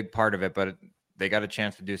be the big part of it, but they got a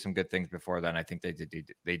chance to do some good things before then. I think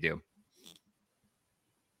they do.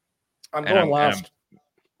 I'm going last.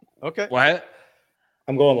 Okay. What?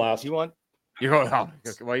 I'm going last. You want? You're going. Oh,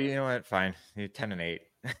 well, you know what? Fine. You're 10-8.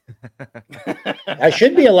 I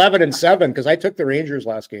should be 11-7 because I took the Rangers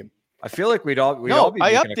last game. I feel like we'd all be.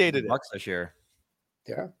 I updated it this year.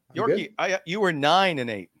 Yeah, Yorkie, you were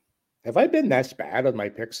 9-8. Have I been that bad on my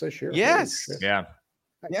picks this year? Yes. Yeah.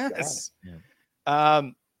 Yes. Yeah.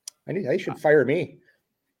 They should fire me.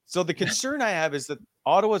 So the concern I have is that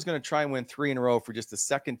Ottawa's going to try and win 3 in a row for just the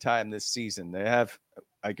second time this season. They have,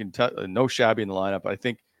 I can tell, no Shabby in the lineup. I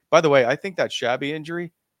think, by the way, I think that Shabby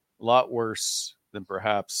injury a lot worse than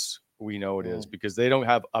perhaps we know it is, because they don't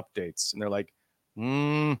have updates, and they're like,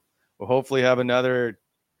 we'll hopefully have another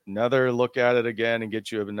look at it again and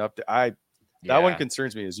get you an update. That one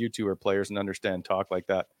concerns me, as you two are players and understand talk like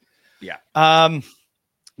that. Yeah.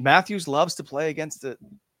 Matthews loves to play against the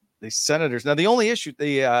Senators. Now, the only issue,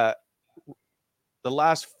 the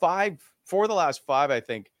last 5, I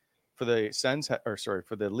think, for the Sens,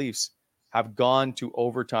 for the Leafs, have gone to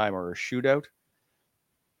overtime or a shootout.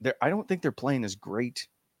 I don't think they're playing as great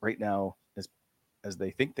right now as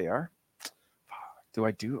they think they are. Do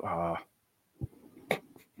I do? All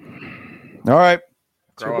right.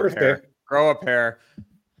 Grow a pair.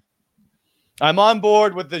 I'm on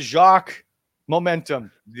board with the Jacques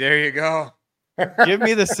momentum. There you go. Give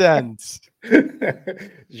me the Sens.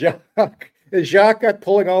 Jacques. Is Jacques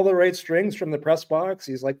pulling all the right strings from the press box?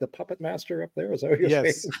 He's like the puppet master up there. Is that what you're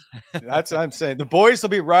saying? That's what I'm saying. The boys will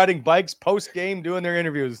be riding bikes post game doing their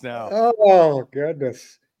interviews now. Oh,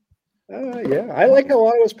 goodness. Yeah, I like how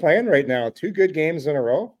Ottawa's playing right now. 2 good games in a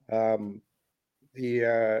row.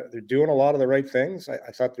 They're doing a lot of the right things.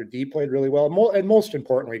 I thought their D played really well. And most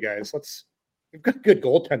importantly, guys, we've got good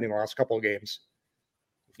goaltending the last couple of games.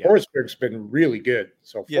 Yeah. Forsberg's been really good.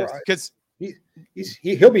 So yes, because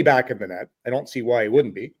he'll be back in the net. I don't see why he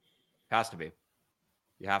wouldn't be. Has to be.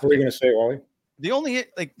 You have what are you going to say, Wally? The only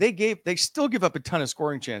they still give up a ton of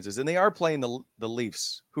scoring chances, and they are playing the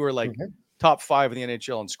Leafs, who are like top 5 in the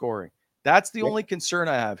NHL in scoring. That's the only concern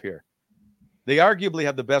I have here. They arguably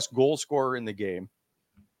have the best goal scorer in the game.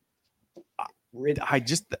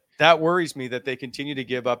 That worries me that they continue to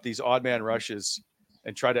give up these odd man rushes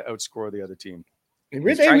and try to outscore the other team.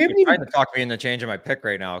 He's trying to talk me into changing my pick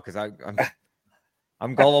right now because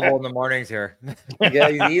I'm gullible in the mornings here. Yeah,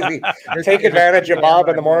 he's easy. Take advantage of Bob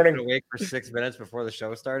in the morning. Awake for 6 minutes before the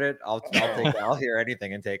show started. I'll hear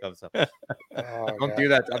anything and take them. So don't do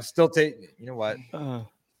that. I'm still taking. You know what?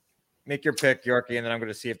 Make your pick, Yorkie, and then I'm going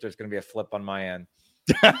to see if there's going to be a flip on my end.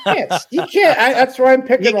 You can't. That's why I'm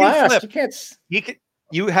picking last. Flip. You can't.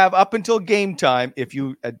 You have up until game time. If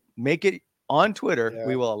you make it on Twitter,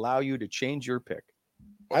 we will allow you to change your pick.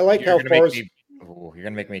 I like how far. You're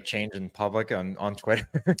gonna make me change in public on Twitter.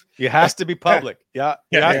 It has to be public. Yeah,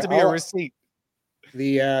 it has to be a receipt.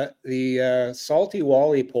 The Salty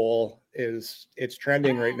Wally poll it's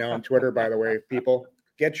trending right now on Twitter. By the way, people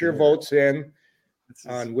get your votes in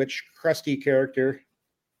on which crusty character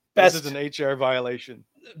best is an HR violation.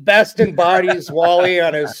 Best embodies Wally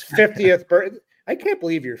on his 50th birthday. I can't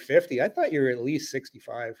believe you're 50. I thought you were at least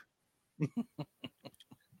 65.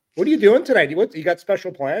 What are you doing tonight? You got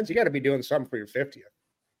special plans? You got to be doing something for your 50th.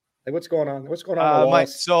 Like, what's going on? What's going on?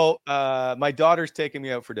 My daughter's taking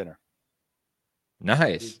me out for dinner.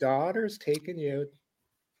 Nice. Your daughter's taking you.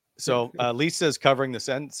 So Lisa's covering the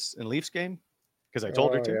Sens and Leafs game because I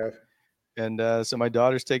told her to. Yeah. And so my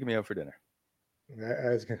daughter's taking me out for dinner.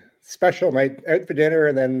 Special night out for dinner,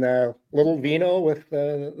 and then little vino with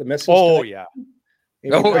the missus. Oh tonight.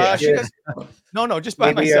 Yeah. No, just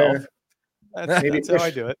by myself. That's how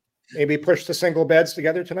I do it. Maybe push the single beds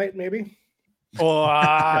together tonight, maybe. Oh,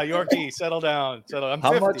 Yorkie, settle down. I'm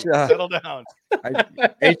 50. Settle down.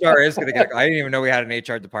 HR is going to get. I didn't even know we had an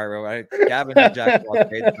HR department. Gavin and Jack back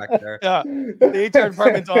there. Yeah, the HR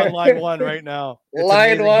department's on line 1 right now.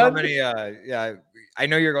 Line 1. How many? I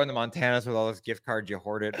know you're going to Montana's with all those gift cards you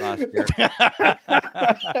hoarded last year.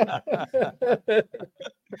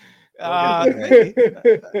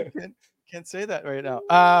 Can't say that right now.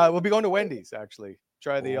 We'll be going to Wendy's, actually.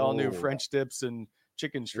 Try the all-new French dips and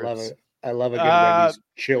chicken strips. Love it. I love a good Wendy's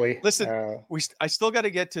chili. Listen, I still got to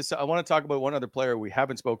get to. I want to talk about one other player we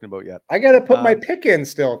haven't spoken about yet. I got to put my pick in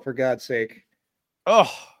still, for God's sake.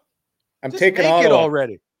 Oh, I'm taking Ottawa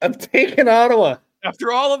already. I'm taking Ottawa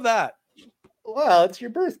after all of that. Well, it's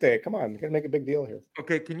your birthday. Come on, you're gonna make a big deal here.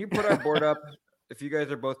 Okay, can you put our board up? If you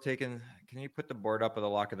guys are both taking, can you put the board up of the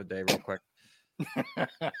lock of the day real quick?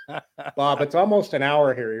 Bob, it's almost an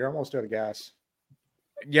hour here. You're almost out of gas.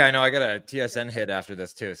 Yeah, I know. I got a TSN hit after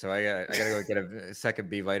this too, so I gotta go get a second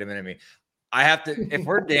B vitamin in me. I have to. If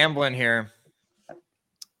we're gambling here,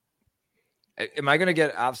 am I gonna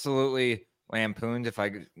get absolutely lampooned if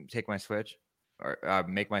I take my switch or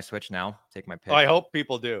make my switch now? Take my pick. I hope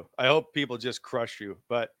people do. I hope people just crush you,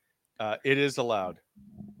 but it is allowed.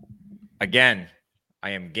 Again, I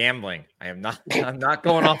am gambling. I'm not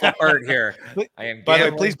going off the heart here. I am. By the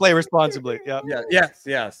way, please play responsibly. Yeah.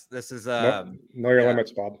 Yes. This is know your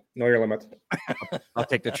limits, Bob. Know your limits. I'll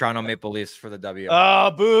take the Toronto Maple Leafs for the W. Oh,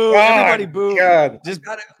 boo! Everybody, boo! God. Just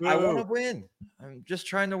got it. I want to win. I'm just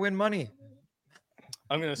trying to win money.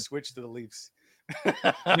 I'm gonna switch to the Leafs. If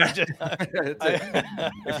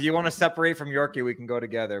you want to separate from Yorkie, we can go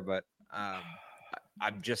together. But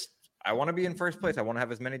I want to be in first place. I want to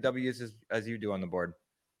have as many W's as you do on the board.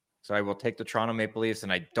 So I will take the Toronto Maple Leafs,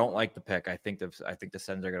 and I don't like the pick. I think the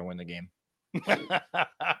Sens are going to win the game.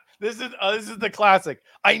 This is the classic.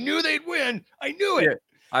 I knew they'd win. I knew it.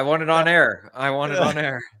 I want it on air.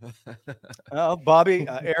 Bobby,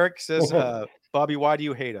 Eric says, Bobby, why do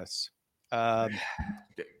you hate us?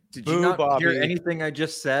 Did you not Bobby. Hear anything I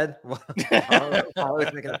just said? I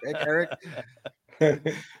was making a pick, Eric.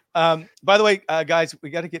 By the way, guys,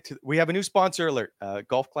 we have a new sponsor alert.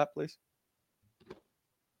 Golf clap, please.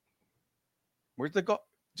 Where's the golf?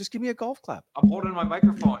 Just give me a golf clap. I'm holding my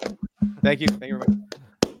microphone. Thank you very much.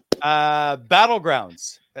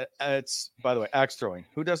 Battlegrounds. It's, by the way, axe throwing.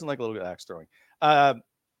 Who doesn't like a little bit of axe throwing?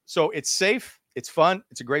 So it's safe. It's fun.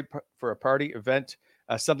 It's a great for a party event.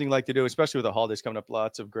 Something like to do, especially with the holidays coming up.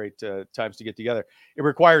 Lots of great times to get together. It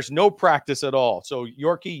requires no practice at all. So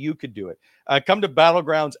Yorkie, you could do it. Come to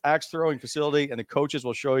Battlegrounds axe throwing facility, and the coaches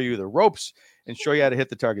will show you the ropes and show you how to hit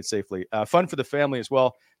the target safely. Fun for the family as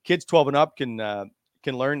well. Kids 12 and up can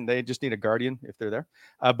learn. They just need a guardian if they're there.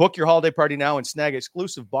 Book your holiday party now and snag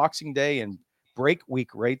exclusive Boxing Day and break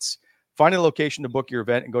week rates. Find a location to book your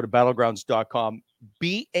event and go to battlegrounds.com.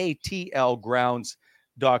 BATL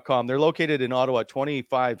grounds.com. They're located in Ottawa,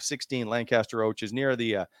 2516 Lancaster Road, which is near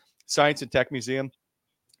the Science and Tech Museum.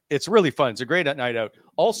 It's really fun. It's a great night out.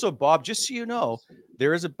 Also, Bob, just so you know,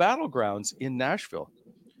 there is a Battlegrounds in Nashville.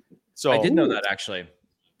 So I didn't know that, actually.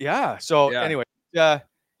 Yeah. So anyway,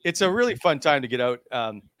 it's a really fun time to get out.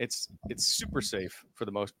 It's super safe for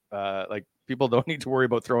the most. Like, people don't need to worry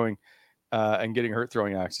about throwing and getting hurt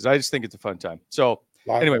throwing axes. I just think it's a fun time. So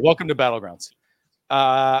anyway, welcome to Battlegrounds.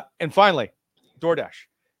 And finally,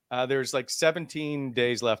 DoorDash. There's like 17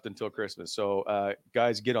 days left until Christmas. So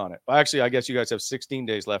guys, get on it. Well, actually, I guess you guys have 16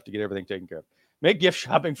 days left to get everything taken care of. Make gift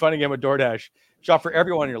shopping fun again with DoorDash. Shop for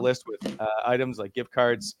everyone on your list with items like gift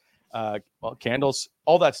cards, candles,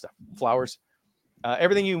 all that stuff, flowers,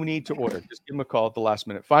 everything you need to order. Just give them a call at the last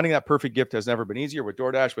minute. Finding that perfect gift has never been easier with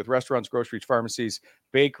DoorDash, with restaurants, groceries, pharmacies,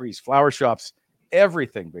 bakeries, flower shops,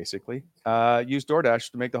 everything basically. Use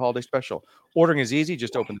DoorDash to make the holiday special. Ordering is easy.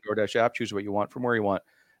 Just open the DoorDash app, choose what you want from where you want.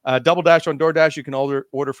 Double Dash on DoorDash. You can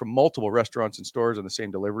order from multiple restaurants and stores on the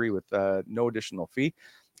same delivery with no additional fee.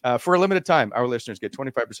 For a limited time, our listeners get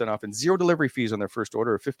 25% off and zero delivery fees on their first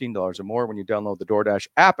order of $15 or more when you download the DoorDash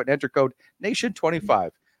app and enter code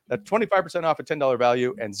NATION25. That's 25% off a $10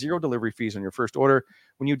 value and zero delivery fees on your first order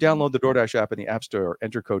when you download the DoorDash app in the App Store.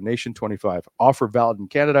 Enter code NATION25. Offer valid in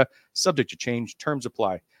Canada, subject to change. Terms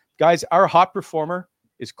apply. Guys, our hot performer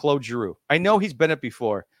is Claude Giroux. I know he's been it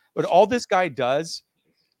before, but all this guy does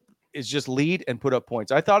is just lead and put up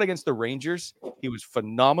points. I thought against the Rangers, he was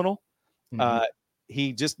phenomenal. Mm-hmm.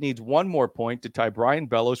 He just needs one more point to tie Brian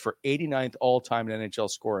Bellows for 89th all-time in NHL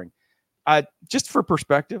scoring. Just for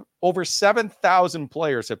perspective, over 7,000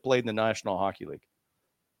 players have played in the National Hockey League.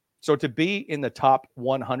 So to be in the top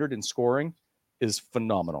 100 in scoring is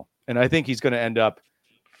phenomenal. And I think he's going to end up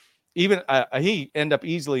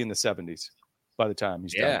easily in the 70s by the time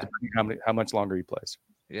he's done, depending how much longer he plays.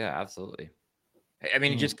 Yeah, absolutely. I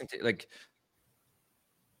mean, he just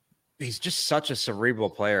he's just such a cerebral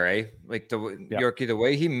player, eh? Like Yorkie, the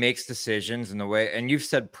way he makes decisions and the way, and you've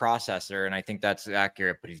said processor, and I think that's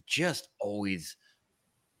accurate, but he just always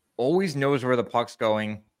knows where the puck's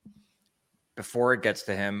going before it gets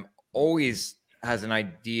to him, always has an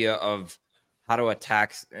idea of how to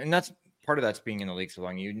attack. And that's part of that's being in the league so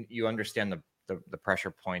long. You understand the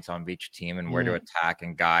pressure points on each team and where to attack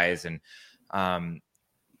and guys. And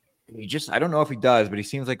I don't know if he does, but he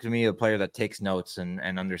seems like to me a player that takes notes and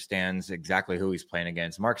understands exactly who he's playing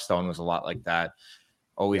against. Mark Stone was a lot like that.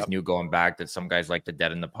 Always knew going back that some guys like to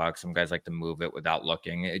deaden the puck, some guys like to move it without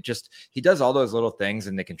looking. He does all those little things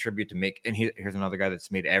and they contribute to make. And here's another guy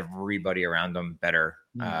that's made everybody around him better.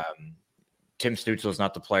 Tim Stützle is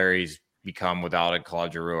not the player he's become without a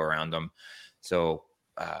Claude Giroux around him. So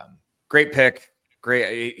great pick.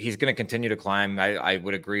 Great. He's going to continue to climb. I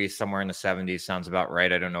would agree somewhere in the 70s sounds about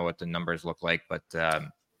right. I don't know what the numbers look like, but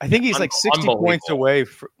I think he's like 60 points away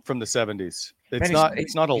from the 70s. It's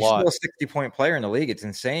not a lot. He's still a 60-point player in the league. It's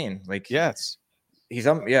insane. Like, yes, he's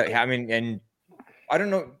I mean, and I don't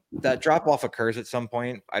know, that drop off occurs at some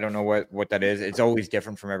point. I don't know what that is. It's always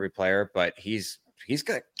different from every player, but he's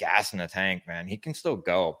got gas in the tank, man. He can still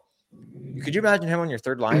go. Could you imagine him on your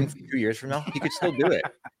third line 2 years from now? He could still do it.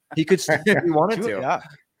 He could still, if he wanted to.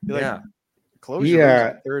 Yeah.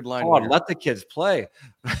 Third line. Oh, let the kids play.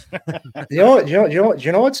 You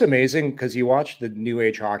know what's amazing? Because you watch the new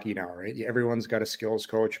age hockey now, right? Everyone's got a skills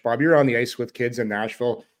coach. Bob, you're on the ice with kids in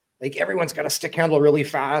Nashville. Like, everyone's got a stick handle really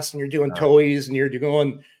fast, and you're doing toes, and you're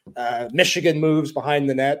doing Michigan moves behind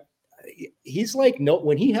the net. He's like,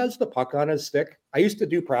 when he has the puck on his stick. I used to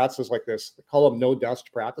do practices like this. They call them no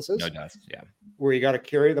dust practices. No dust, yeah. Where you got to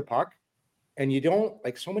carry the puck. And you don't,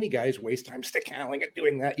 like, so many guys waste time stick handling it,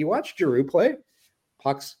 doing that. You watch Giroux play,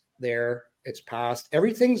 puck's there, it's passed.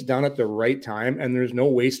 Everything's done at the right time, and there's no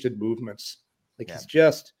wasted movements. Like, He's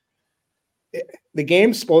just, the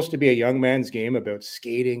game's supposed to be a young man's game about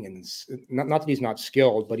skating, and not that he's not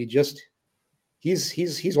skilled, but he's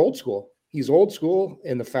old school. He's old school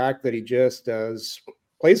in the fact that he just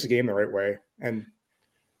plays the game the right way. And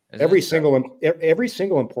every single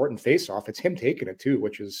important face-off, it's him taking it too,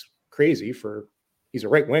 which is crazy he's a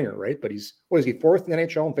right winger, right? But he's fourth in the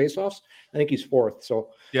NHL in faceoffs? I think he's fourth.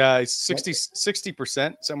 So yeah, he's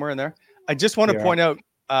 60% somewhere in there. I just want to point out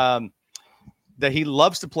that he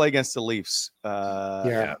loves to play against the Leafs.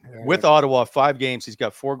 With Ottawa, 5 games, he's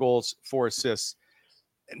got 4 goals, 4 assists.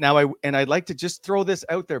 Now, I'd like to just throw this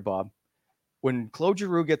out there, Bob. When Claude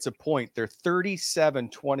Giroux gets a point, they're 37,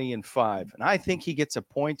 20, and 5. And I think he gets a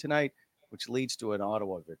point tonight, which leads to an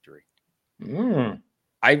Ottawa victory.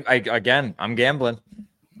 I'm gambling.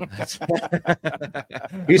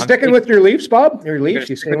 You sticking with your Leafs, Bob? Your Leafs?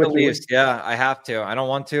 You staying with the Leafs? Yeah, I have to. I don't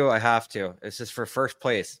want to. I have to. It's just for first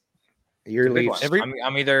place. Your Leafs.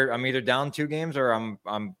 I'm either down 2 games or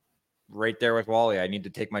I'm right there with Wally. I need to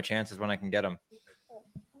take my chances when I can get them.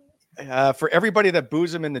 For everybody that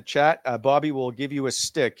boos him in the chat, Bobby will give you a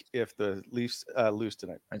stick if the Leafs lose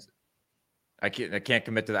tonight. I can't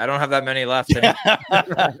commit to that. I don't have that many left.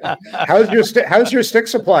 How's your stick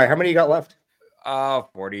supply? How many you got left?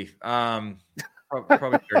 40.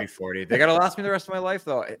 Probably 30, 40. They got to last me the rest of my life,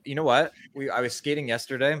 though. You know what? I was skating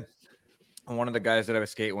yesterday, and one of the guys that I was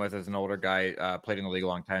skating with is an older guy, played in the league a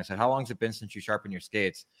long time. I said, "How long has it been since you sharpened your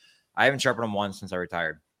skates?" I haven't sharpened them once since I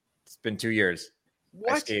retired. It's been 2 years.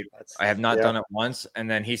 What? I have not done it once. And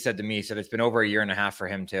then he said to me, it's been over 1.5 years for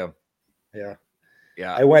him too. Yeah.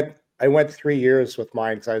 I went 3 years with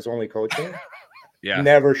mine because I was only coaching. Yeah.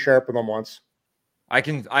 Never sharpen them once.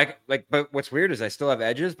 But what's weird is I still have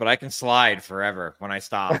edges, but I can slide forever when I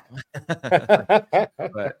stop.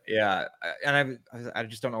 But yeah, and I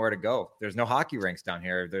just don't know where to go. There's no hockey rinks down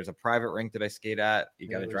here. There's a private rink that I skate at. You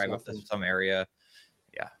got to drive up to some area.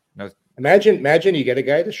 Yeah. No. Imagine you get a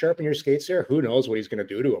guy to sharpen your skates there. Who knows what he's going to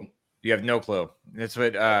do to him? You have no clue. That's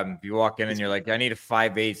what you walk in and you're like, I need a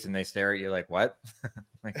 5/8, and they stare at you like, what?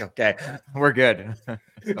 Like, okay, we're good.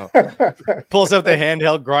 Pulls out the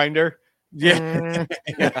handheld grinder. Yeah.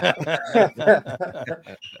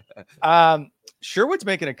 Sherwood's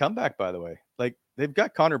making a comeback, by the way. Like, they've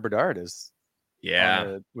got Connor Bedard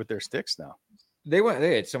with their sticks now. They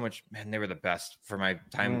had so much, man. They were the best for my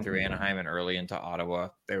time through Anaheim and early into Ottawa.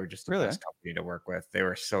 They were just the best company to work with. They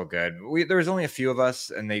were so good. There was only a few of us,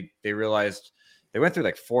 and they realized they went through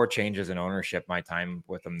like 4 changes in ownership. My time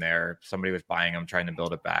with them there, somebody was buying them, trying to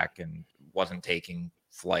build it back, and wasn't taking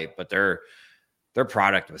flight. But their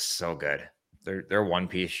product was so good. Their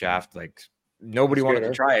one-piece shaft, like nobody wanted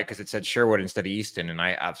to try it because it said Sherwood instead of Easton, and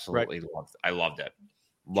I absolutely loved it.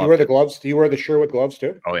 Do you wear the gloves? Do you wear the Sherwood gloves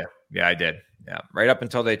too? Oh yeah, I did. Yeah, right up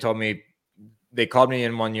until they told me, they called me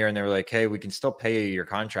in one year and they were like, "Hey, we can still pay you your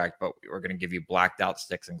contract, but we're going to give you blacked out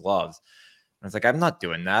sticks and gloves." And I was like, "I'm not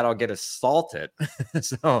doing that. I'll get assaulted."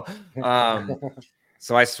 So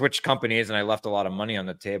I switched companies and I left a lot of money on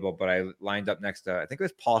the table. But I lined up next to, I think it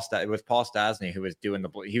was Paul Stastny who was doing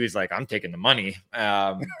he was like, "I'm taking the money."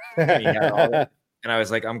 And I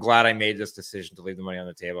was like, I'm glad I made this decision to leave the money on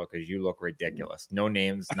the table because you look ridiculous. No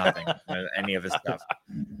names, nothing, any of his stuff.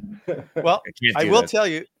 Well, I will tell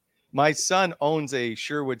you, my son owns a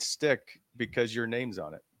Sherwood stick because your name's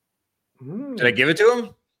on it. Did I give it to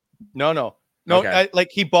him? No. Okay.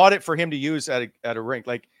 Like he bought it for him to use at a rink.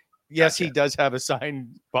 Like, yes, he does have a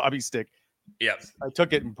signed Bobby stick. Yes, I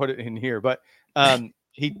took it and put it in here, but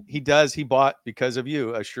he bought because of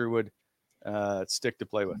you a Sherwood stick to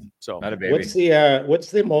play with. So not a baby.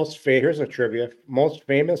 What's the most here's a trivia, most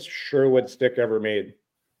famous Sherwood stick ever made?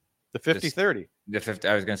 The 50-30. The 50,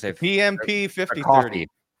 I was gonna say PMP 50-30.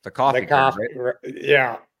 The coffee. Right?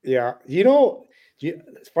 Yeah. You know,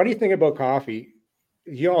 funny thing about coffee,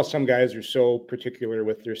 you know, some guys are so particular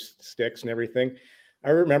with their sticks and everything. I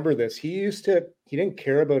remember this. He didn't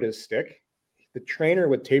care about his stick. The trainer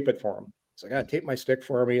would tape it for him. It's like, tape my stick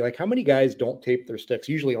for me. Like, how many guys don't tape their sticks?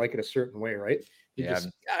 Usually like it a certain way, right? He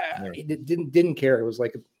didn't care. It was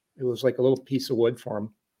like a little piece of wood for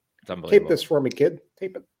him. It's unbelievable. Tape this for me, kid.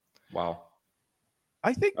 Tape it. Wow.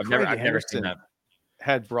 I think I've never seen that.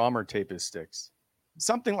 Had Brommer tape his sticks.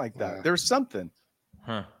 Something like that. There's something.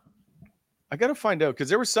 Huh. I got to find out because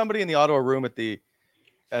there was somebody in the Ottawa room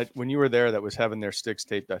when you were there that was having their sticks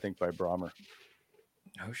taped, I think, by Brommer.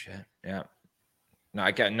 Oh shit. Yeah. No,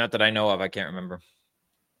 I can't. Not that I know of. I can't remember.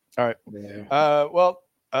 All right.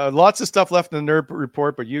 Yeah. Lots of stuff left in the nerd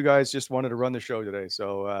report, but you guys just wanted to run the show today.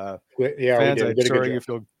 So, fans, I'm sorry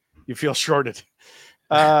you feel shorted.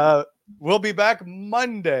 We'll be back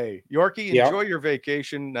Monday. Yorkie, enjoy your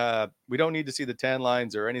vacation. We don't need to see the tan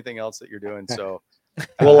lines or anything else that you're doing. So,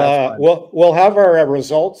 we'll have our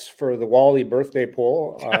results for the Wally birthday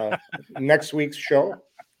poll next week's show.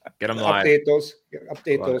 Get them live. Update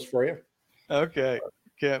those for you. Okay.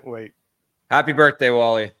 Can't wait. Happy birthday,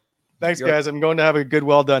 Wally. Thanks, guys. I'm going to have a good,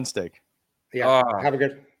 well done steak. Yeah. Have a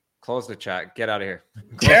good. Close the chat. Get out of here.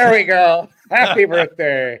 There we go. Happy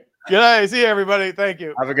birthday. Good night. See you, everybody. Thank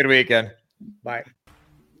you. Have a good weekend. Bye.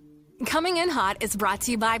 Coming in Hot is brought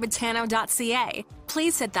to you by Botano.ca.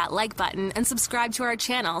 Please hit that like button and subscribe to our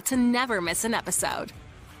channel to never miss an episode.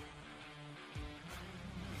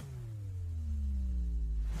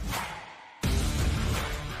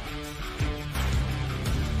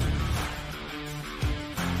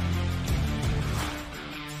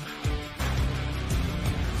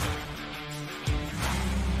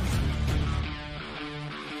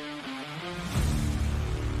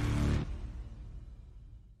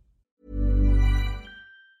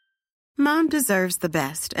 Mom deserves the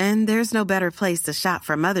best, and there's no better place to shop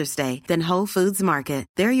for Mother's Day than Whole Foods Market.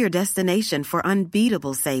 They're your destination for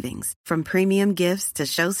unbeatable savings, from premium gifts to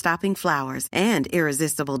show-stopping flowers and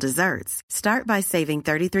irresistible desserts. Start by saving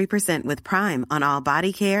 33% with Prime on all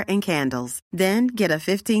body care and candles. Then get a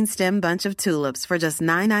 15-stem bunch of tulips for just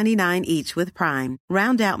 $9.99 each with Prime.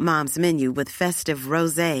 Round out Mom's menu with festive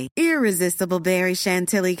rosé, irresistible berry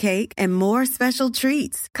chantilly cake, and more special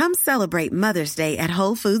treats. Come celebrate Mother's Day at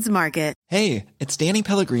Whole Foods Market. Hey, it's Danny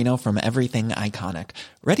Pellegrino from Everything Iconic.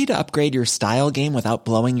 Ready to upgrade your style game without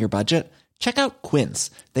blowing your budget? Check out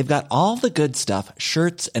Quince. They've got all the good stuff,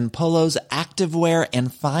 shirts and polos, activewear,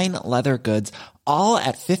 and fine leather goods, all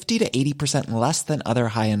at 50 to 80% less than other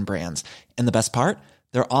high-end brands. And the best part?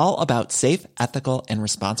 They're all about safe, ethical, and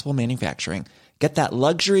responsible manufacturing. Get that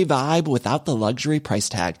luxury vibe without the luxury price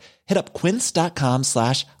tag. Hit up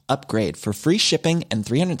quince.com/upgrade for free shipping and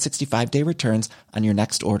 365-day returns on your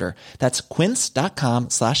next order. That's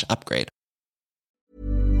quince.com/upgrade.